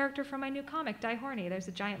meet my character from my new comic, Die Horny. There's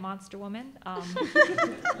a giant monster woman.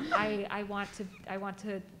 I want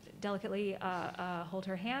to delicately hold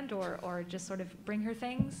her hand or just sort of bring her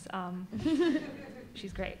things.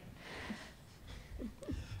 She's great.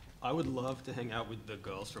 I would love to hang out with the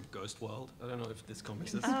girls from Ghost World. I don't know if this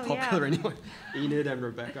comic's as Oh, popular yeah. anyway. Enid and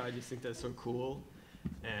Rebecca, I just think they're so cool.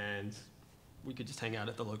 And we could just hang out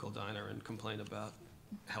at the local diner and complain about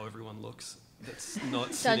how everyone looks. That's not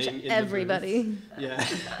Judge sitting in everybody. the booth.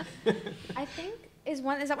 Yeah. I think is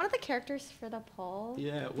that one of the characters for the poll?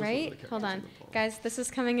 Yeah, it was one of the right? characters Hold in on, the poll. guys. This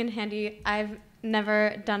is coming in handy. I've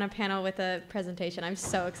never done a panel with a presentation. I'm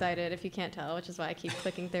so excited. If you can't tell, which is why I keep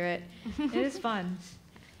clicking through it. It is fun.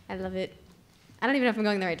 I love it. I don't even know if I'm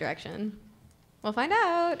going the right direction. We'll find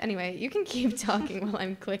out. Anyway, you can keep talking while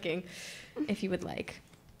I'm clicking, if you would like.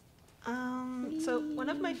 So one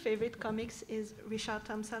of my favorite comics is Richard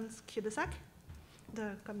Thompson's Cul-de-sac, the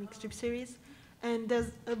comic strip series. And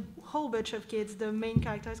there's a whole bunch of kids. The main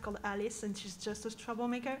character is called Alice, and she's just a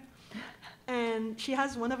troublemaker. And she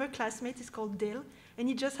has one of her classmates, is called Dale, and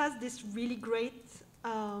he just has this really great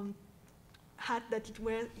hat that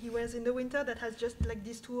he wears in the winter that has just like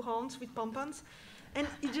these two horns with pompons. And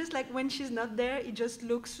he just like, when she's not there, he just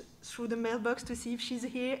looks through the mailbox to see if she's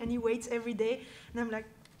here, and he waits every day. And I'm like,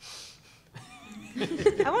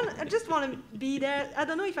 I just want to be there. I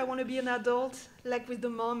don't know if I want to be an adult, like with the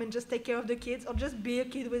mom, and just take care of the kids, or just be a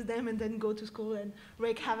kid with them and then go to school and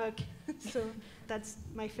wreak havoc. So that's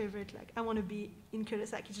my favorite. Like, I want to be in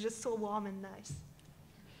Cul-de-sac. It's just so warm and nice.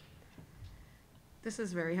 This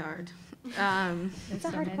is very hard. It's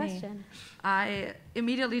a hard question. I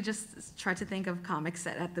immediately just tried to think of comics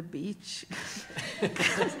set at the beach,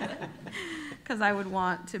 because I would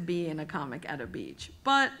want to be in a comic at a beach.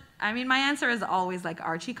 But I mean, my answer is always like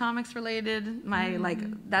Archie comics related.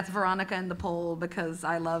 That's Veronica in the Pole, because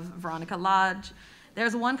I love Veronica Lodge.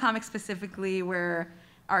 There's one comic specifically where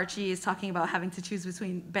Archie is talking about having to choose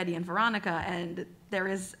between Betty and Veronica, and there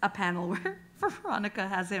is a panel where Veronica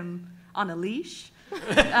has him on a leash.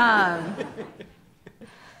 I'm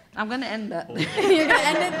going to end that. You're gonna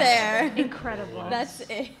end it there. Incredible. That's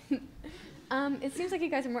it. It seems like you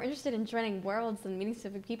guys are more interested in joining worlds than meeting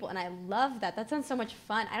specific people, and I love that. That sounds so much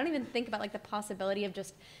fun. I don't even think about like the possibility of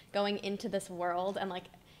just going into this world and like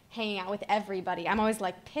hanging out with everybody. I'm always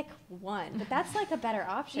like, pick one, but that's like a better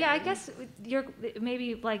option. Yeah, I guess you're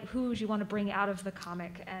maybe like who you want to bring out of the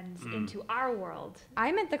comic and into our world.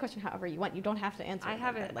 I meant the question however you want. You don't have to answer. I it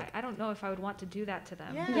haven't. like that. I don't know if I would want to do that to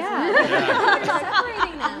them. Yeah. You're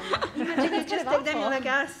separating them. You could just take them, you're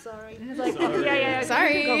like, sorry. It's like, Sorry. yeah.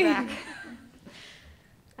 Sorry. You can go back.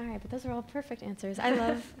 All right, but those are all perfect answers. I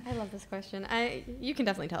love this question. You can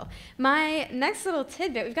definitely tell. My next little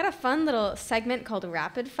tidbit, we've got a fun little segment called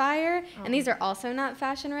Rapid Fire, and these are also not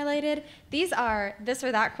fashion related. These are this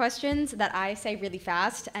or that questions that I say really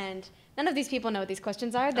fast, and none of these people know what these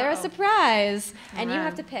questions are. They're a surprise, and you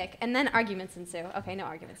have to pick, and then arguments ensue. Okay, no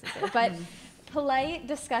arguments ensue, but polite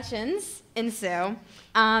discussions ensue.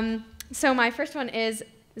 So my first one is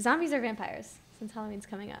zombies or vampires, since Halloween's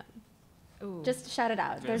coming up. Ooh. Just shout it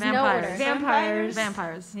out. There's Vampires. no order.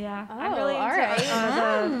 Vampires. Yeah, Oh, I'm really into all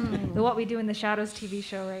right. the What We Do in the Shadows TV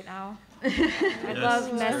show right now. I love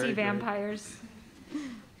it's messy very great. vampires.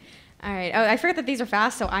 All right. Oh, I forgot that these are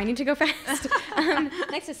fast, so I need to go fast.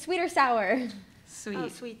 Next is sweet or sour. Sweet. Oh,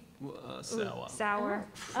 sweet. Sour. Sour.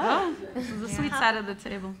 Oh, this is the sweet side of the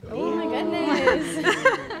table. Oh my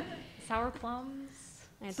goodness. Sour plums.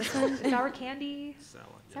 All right, this one. Sour candy. Sour.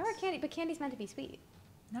 Sour Yes. candy, but candy's meant to be sweet.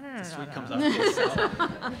 No. Sweet comes after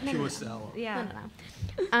sour. Pure sour. Yeah.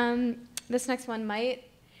 No. This next one might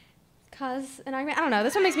cause an argument. I don't know.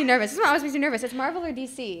 This one makes me nervous. This one always makes me nervous. It's Marvel or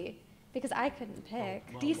DC, because I couldn't pick.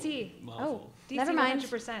 Marvel. DC. Marvel. DC Never mind.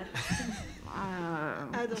 100%.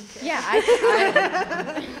 I don't care. Yeah,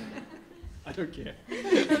 I don't care.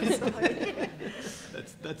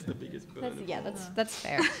 That's the biggest burn. that's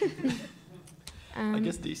fair. I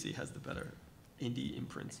guess DC has the better indie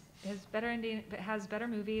imprints. It has better indie, it has better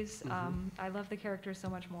movies. I love the characters so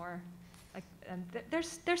much more. Like, and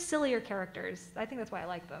they're sillier characters. I think that's why I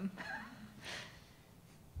like them.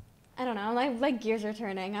 I don't know. Like gears are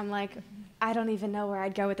turning. I'm like, I don't even know where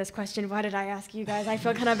I'd go with this question. Why did I ask you guys? I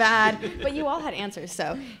feel kind of bad. But you all had answers,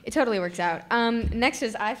 so it totally works out. Next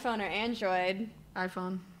is iPhone or Android.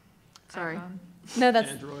 iPhone. Sorry. iPhone. No, that's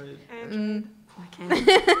Android. I can't.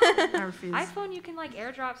 I refuse. iPhone, you can like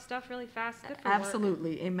airdrop stuff really fast. Good for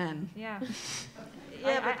Absolutely. Amen. work. Yeah.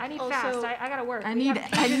 Yeah, I need also- fast. I gotta work. I We need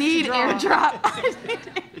have pages to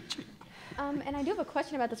airdrop. and I do have a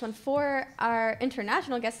question about this one for our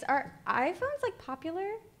international guests. Are iPhones like popular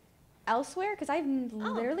elsewhere? Because I've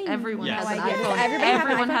literally Everyone Yes. has an no idea. iPhone. Everyone have an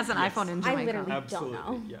Everyone iPhone? has an iPhone in I Jamaica. literally Absolutely,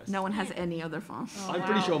 don't know. yes. No one has any other phone. Oh, I'm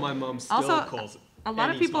pretty wow. sure my mom still Also, calls it. A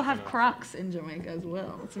lot of any people stuff have on her Crocs in Jamaica as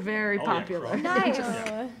well. It's very Oh, yeah, popular. Crocs. Nice.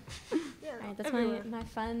 Yeah, All right, that's everywhere. my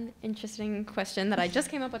fun, interesting question that I just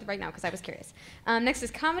came up with right now because I was curious. Next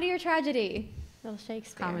is comedy or tragedy? Little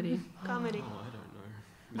Shakespeare. Comedy. Comedy. Oh, I don't know.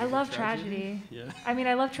 I Maybe love tragedy. Yeah. I mean,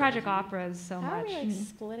 I love tragic operas so How are much. we like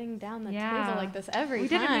splitting down the Yeah. table like this every We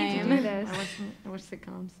time? didn't mean to do this. I watch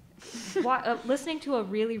sitcoms. Listening to a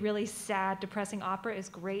really, really sad, depressing opera is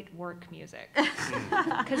great work music.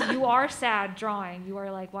 Because you are sad drawing. You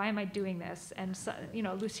are like, why am I doing this? And, so, you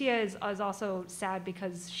know, Lucia is also sad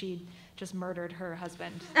because she just murdered her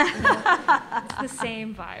husband. You know? It's the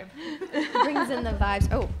same vibe. Brings in the vibes.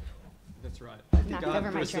 Oh, That's right. I think Knocked over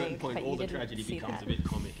after my a certain drink, point, but all you the didn't tragedy see becomes that. a bit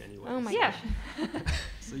comic anyway. oh my Yeah. gosh.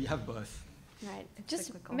 So you have both. Right. Just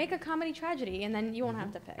cyclical. make a comedy tragedy and then you won't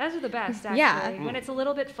have to pick. Those are the best, actually. Yeah. When it's a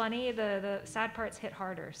little bit funny, the sad parts hit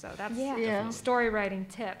harder. So that's Yeah. Yeah. story writing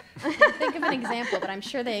tip. Think of an example, but I'm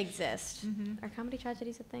sure they exist. Are comedy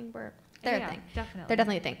tragedies a thing? They're Yeah, a thing. definitely. They're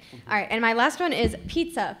definitely a thing. All right, and my last one is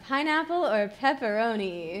pizza, pineapple or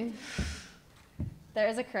pepperoni? There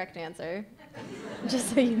is a correct answer,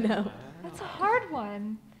 just so you know. That's a hard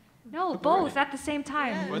one. No, both at the same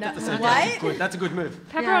time. Both No. at the same What? time. Good. That's a good move.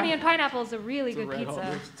 Pepperoni Yeah. and pineapple is a really It's a good red hot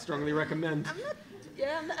pizza. move. Strongly recommend.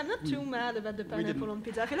 I'm not too mad about the pineapple didn't- on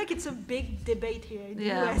pizza. I feel like it's a big debate here in the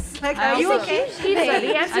Yeah. US. Like, I are you also- okay? Pizza.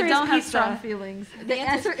 The answer I don't is have pizza. strong feelings. The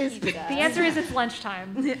answer is pizza. The answer is it's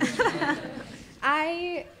lunchtime.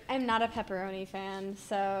 I am not a pepperoni fan,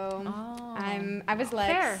 so Oh. I was like,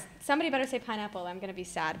 Fair. somebody better say pineapple. I'm gonna be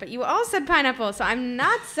sad, but you all said pineapple, so I'm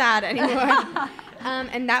not sad anymore.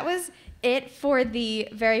 And that was it for the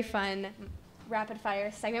very fun rapid fire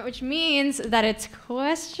segment, which means that it's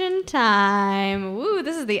question time. Woo!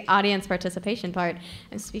 This is the audience participation part.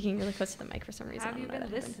 I'm speaking really close to the mic for some reason. Have I you don't know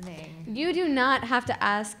been why that happened. listening? You do not have to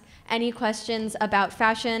ask any questions about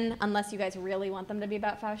fashion unless you guys really want them to be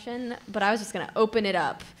about fashion, but I was just going to open it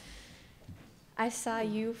up. I saw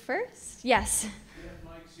you first. Yes.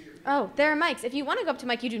 Oh, there are mics. If you want to go up to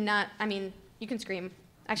mic, you do not, I mean, you can scream.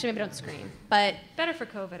 Actually, maybe don't scream, but Better for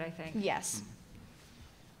COVID, I think. yes.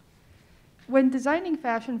 When designing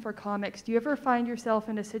fashion for comics, do you ever find yourself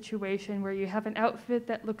in a situation where you have an outfit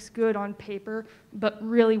that looks good on paper, but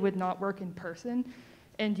really would not work in person?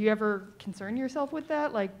 And do you ever concern yourself with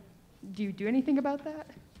that? Like, do you do anything about that?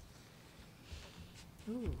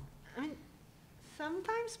 I mean,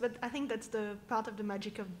 sometimes, but I think that's the part of the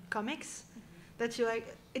magic of comics. That you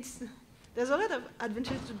like, there's a lot of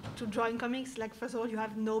advantages to drawing comics. Like, first of all, you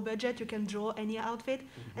have no budget, you can draw any outfit.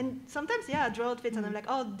 And sometimes, yeah, I draw outfits and I'm like,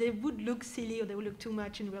 oh, they would look silly or they would look too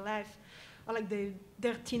much in real life. Or like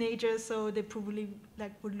they're teenagers, so they probably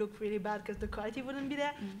like would look really bad because the quality wouldn't be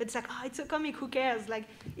there. But it's like, oh, it's a comic, who cares? Like,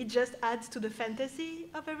 it just adds to the fantasy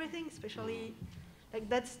of everything, especially, like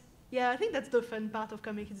yeah, I think that's the fun part of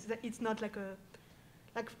comics. It's not like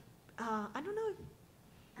I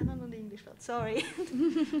don't know the English word, sorry.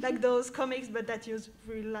 Like those comics, but that use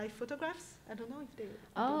real life photographs. I don't know if they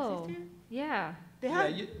Oh, exist here. yeah. They Yeah,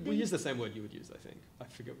 have, we use the same word you would use, I think. I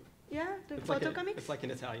forget. yeah, the It's photo like comics? It's like an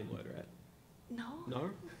Italian word, right? No. No?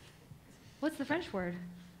 What's the French word?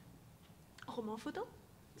 Roman photo?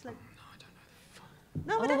 It's like, No, I don't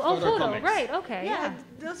no, Oh, but that's, oh, Photo photo. comics. Right. Okay. yeah, Yeah.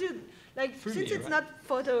 those you, like, Through since me, it's right? not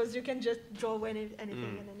photos, you can just draw anything and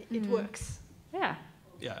then it works. Yeah.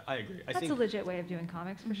 Yeah, I agree. I That's think a legit way of doing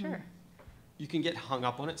comics for sure. you can get hung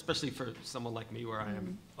up on it, especially for someone like me, where I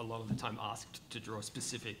am a lot of the time asked to draw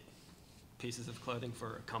specific pieces of clothing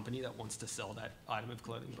for a company that wants to sell that item of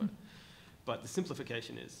clothing. But the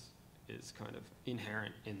simplification is kind of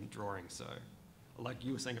inherent in drawing. So, like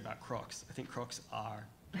you were saying about Crocs, I think Crocs are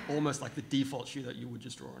almost like the default shoe that you would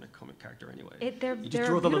just draw on a comic character anyway. You They're just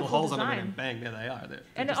draw the little beautiful holes on them design. and bang, there they are.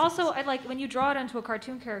 And also, I like when you draw it onto a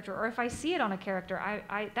cartoon character, or if I see it on a character,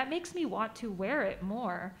 that makes me want to wear it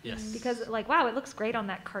more. Yes. Because like, wow, it looks great on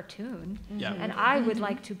that cartoon. Yeah. And I would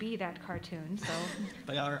like to be that cartoon. So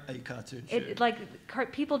They are a cartoon shoe.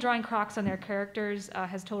 people drawing Crocs on their characters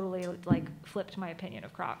has totally like flipped my opinion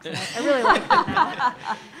of Crocs. And I really like them now.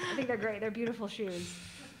 I think they're great. They're beautiful shoes.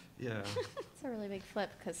 Yeah. It's a really big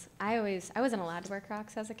flip because I wasn't allowed to wear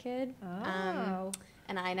Crocs as a kid. Oh.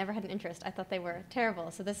 And I never had an interest. I thought they were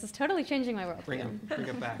terrible. So this is totally changing my world. Bring them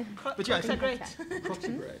back. Crocs But yeah, I are great. Crocs are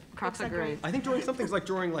great. Crocs are great. I think drawing something like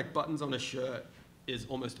drawing like buttons on a shirt is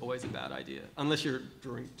almost always a bad idea, unless you're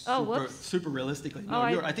drawing super realistically. No,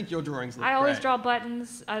 I think your drawings look I always great. draw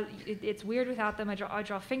buttons. It's weird without them. I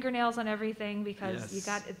draw fingernails on everything because you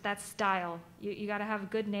got that's style. You got to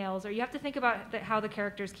have good nails, or you have to think about how the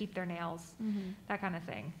characters keep their nails, that kind of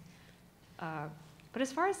thing. But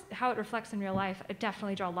as far as how it reflects in real life, I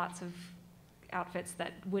definitely draw lots of outfits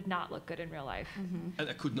that would not look good in real life. And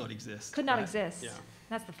that could not exist. Could not right? exist. Yeah.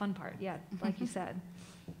 That's the fun part. Yeah, like you said.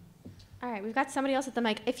 All right, we've got somebody else at the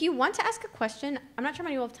mic. If you want to ask a question, I'm not sure how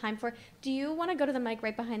many we'll have time for. Do you want to go to the mic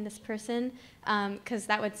right behind this person? Because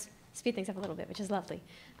that would speed things up a little bit, which is lovely.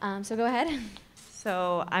 So go ahead.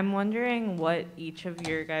 So I'm wondering what each of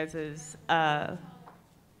your guys's There's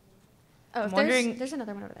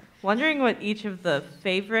another one over there. wondering what each of the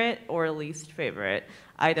favorite or least favorite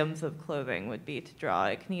items of clothing would be to draw.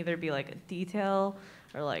 It can either be like a detail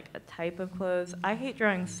or like a type of clothes. I hate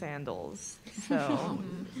drawing sandals, so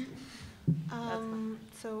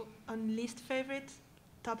So on least favorite,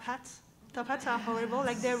 top hats. Top hats are horrible.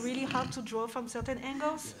 Like they're really hard to draw from certain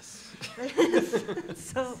angles. Yes.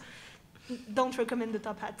 So don't recommend the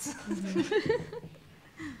top hats. I'm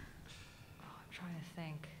trying to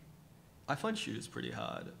think. I find shoes pretty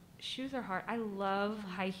hard. Shoes are hard. I love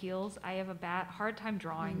high heels. I have a hard time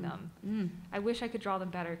drawing them. I wish I could draw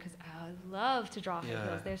them better because I love to draw high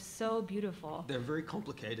heels. They're so beautiful. They're very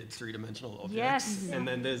complicated three-dimensional objects. Yes. And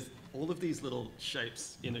then there's all of these little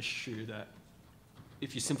shapes in a shoe that,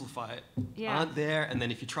 if you simplify it, aren't there. And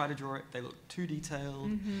then if you try to draw it, they look too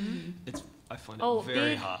detailed. I find it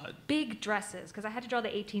very hard. Big dresses, because I had to draw the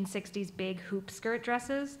 1860s big hoop skirt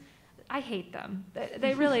dresses. I hate them.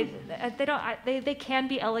 They really, they can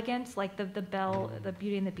be elegant, like the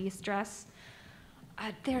Beauty and the Beast dress.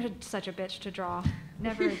 They're such a bitch to draw.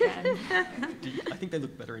 Never again. I think they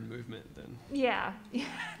look better in movement than... Yeah.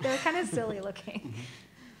 They're kind of silly looking.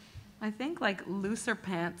 I think like looser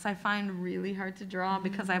pants I find really hard to draw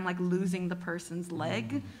because I'm like losing the person's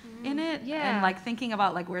leg in it. Yeah. And like thinking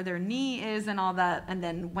about like where their knee is and all that, and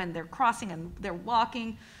then when they're crossing and they're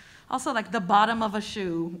walking. Also, like the bottom of a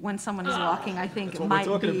shoe when someone is walking, I think That's what might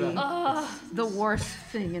we're talking be about. the worst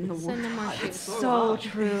thing in the world. Send them more shoes. So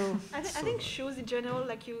true. I think shoes in general,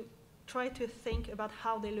 like you try to think about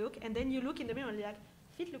how they look, and then you look in the mirror and you're like,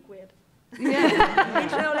 feet look weird. Yeah. In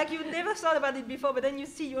general, like you never thought about it before, but then you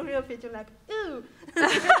see your real feet, you're like, ooh.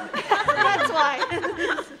 That's why.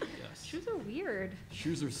 Yes. Shoes are weird.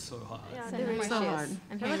 Shoes are so hard. Yeah, Send they're them more so shoes. hard.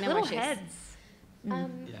 I'm They're hearing like no more little shoes. heads.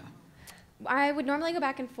 Yeah. I would normally go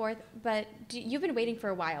back and forth, but you've been waiting for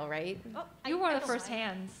a while, right? You were one of the first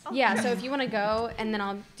hands. Yeah, so if you want to go, and then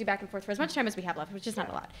I'll do back and forth for as much time as we have left, which is not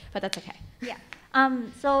a lot, but that's okay. Yeah.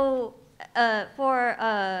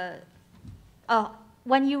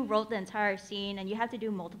 When you wrote the entire scene and you have to do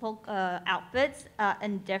multiple outfits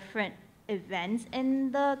and different events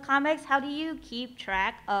in the comics, how do you keep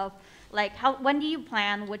track of like when do you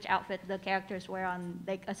plan which outfit the characters wear on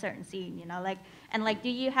like a certain scene? You know, do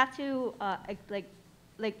you have to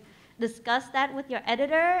discuss that with your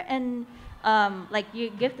editor and you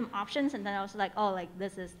give them options and then I was like, oh, like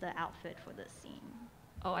this is the outfit for this scene.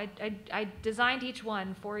 Oh, I designed each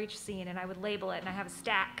one for each scene, and I would label it, and I have a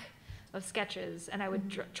stack of sketches, and I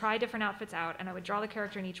would try different outfits out, and I would draw the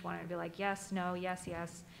character in each one, and I'd be like, yes, no, yes,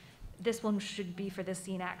 yes. This one should be for this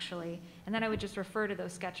scene, actually. And then I would just refer to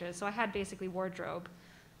those sketches. So I had basically wardrobe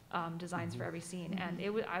designs for every scene, and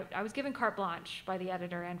I was given carte blanche by the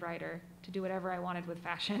editor and writer to do whatever I wanted with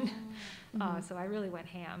fashion. So I really went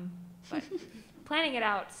ham. But planning it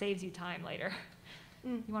out saves you time later.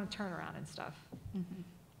 You want to turn around and stuff.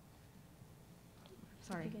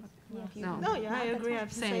 Sorry. No, yeah, I agree. I'm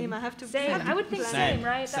same. I have to. Same. I would think plan. same,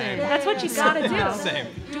 right? Same. That's what you gotta do. Same.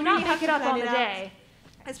 Do not make it up on the day.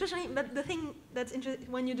 Especially, but the thing that's interesting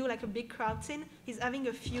when you do like a big crowd scene is having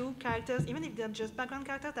a few characters, even if they're just background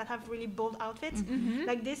characters that have really bold outfits.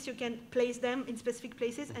 Like this, you can place them in specific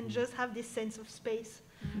places and just have this sense of space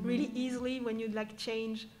really easily when you like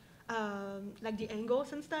change like the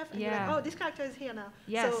angles and stuff. And you're Yeah. like, oh, this character is here now.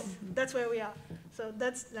 Yes. So that's where we are. So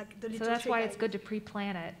that's like the little So that's trick why I it's good to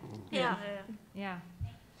pre-plan it. Yeah. Yeah.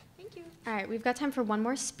 Thank you. All right, we've got time for one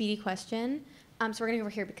more speedy question. So we're going to go over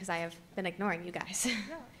here because I have been ignoring you guys.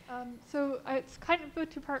 It's kind of a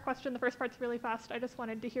two-part question. The first part's really fast. I just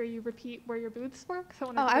wanted to hear you repeat where your booths work.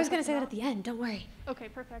 So I was going to say that at the end. Don't worry. Okay,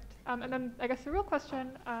 perfect. And then I guess the real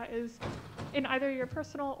question is, in either your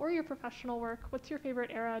personal or your professional work, what's your favorite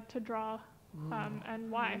era to draw,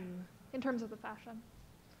 and why, in terms of the fashion?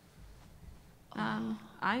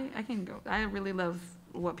 I can go. I really love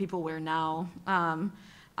what people wear now.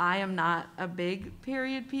 I am not a big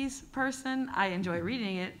period piece person. I enjoy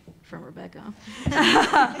reading it from Rebecca.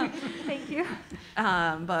 Thank you.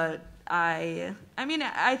 But I mean,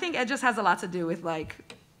 I think it just has a lot to do with like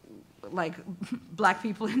Black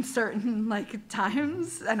people in certain like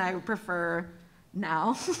times, and I prefer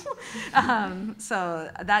now. So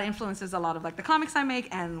that influences a lot of like the comics I make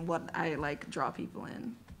and what I like draw people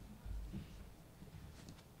in.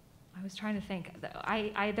 I was trying to think.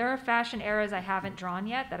 There are fashion eras I haven't drawn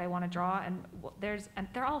yet that I want to draw, and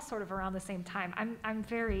they're all sort of around the same time. I'm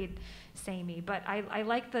very samey, but I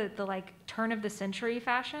like the like turn of the century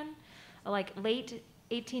fashion, like late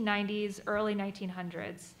 1890s, early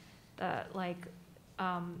 1900s. The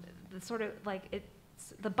sort of like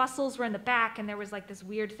the bustles were in the back, and there was like this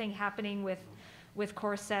weird thing happening with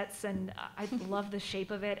corsets, and I love the shape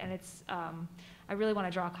of it, and it's I really want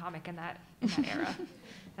to draw a comic in that era.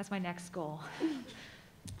 That's my next goal.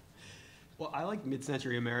 Well, I like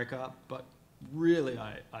mid-century America, but really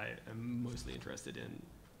I am mostly interested in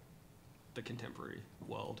the contemporary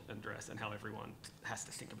world and dress and how everyone has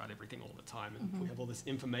to think about everything all the time. And we have all this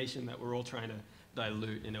information that we're all trying to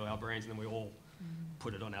dilute into our brains, and then we all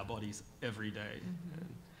put it on our bodies every day.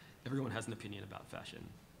 And everyone has an opinion about fashion,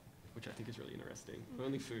 which I think is really interesting.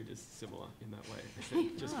 Only food is similar in that way. I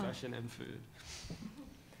think just fashion and food.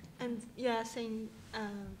 And yeah, saying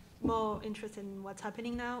more interested in what's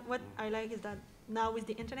happening now. What I like is that now with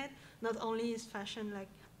the internet, not only is fashion like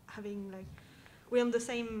having like, we're on the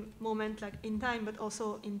same moment like in time, but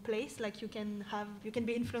also in place. Like you can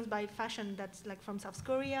be influenced by fashion that's like from South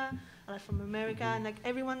Korea, or like from America, and like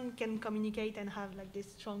everyone can communicate and have like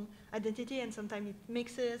this strong identity, and sometimes it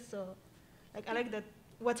mixes. So like I like that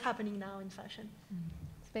what's happening now in fashion.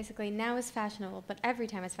 Basically, now is fashionable, but every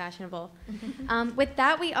time is fashionable. With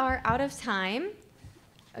that, we are out of time.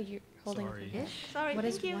 Oh, you're holding Sorry. up a dish? Sorry, What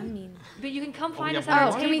does thank you. one mean? But you can come we find have us at one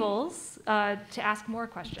our more. tables to ask more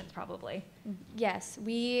questions, probably. Yes, do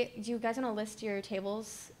you guys want to list your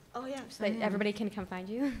tables Oh yeah. so that everybody can come find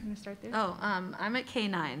you? I'm gonna start there. Oh, I'm at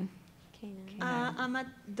K9. Okay, I'm at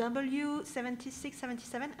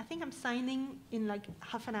W7677. I think I'm signing in like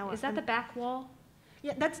half an hour. Is that the back wall?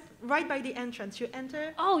 Yeah, that's right by the entrance. You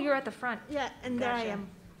enter. Oh, you're at the front. Yeah, and there I Gotcha. am,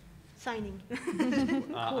 signing.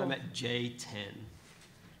 I'm at J10.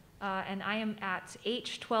 And I am at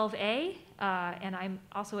H12A, and I'm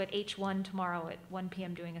also at H1 tomorrow at 1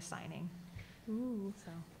 p.m. doing a signing. Ooh.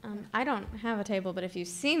 So I don't have a table, but if you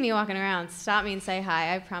see me walking around, stop me and say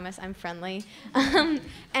hi. I promise I'm friendly. And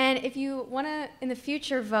if you want to, in the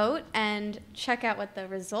future, vote and check out what the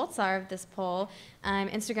results are of this poll,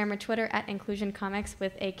 Instagram or Twitter at Inclusion Comics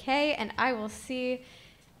with a K, and I will see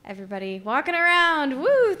everybody walking around.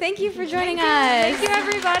 Woo! Thank you for joining us. Thank you,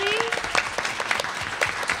 everybody.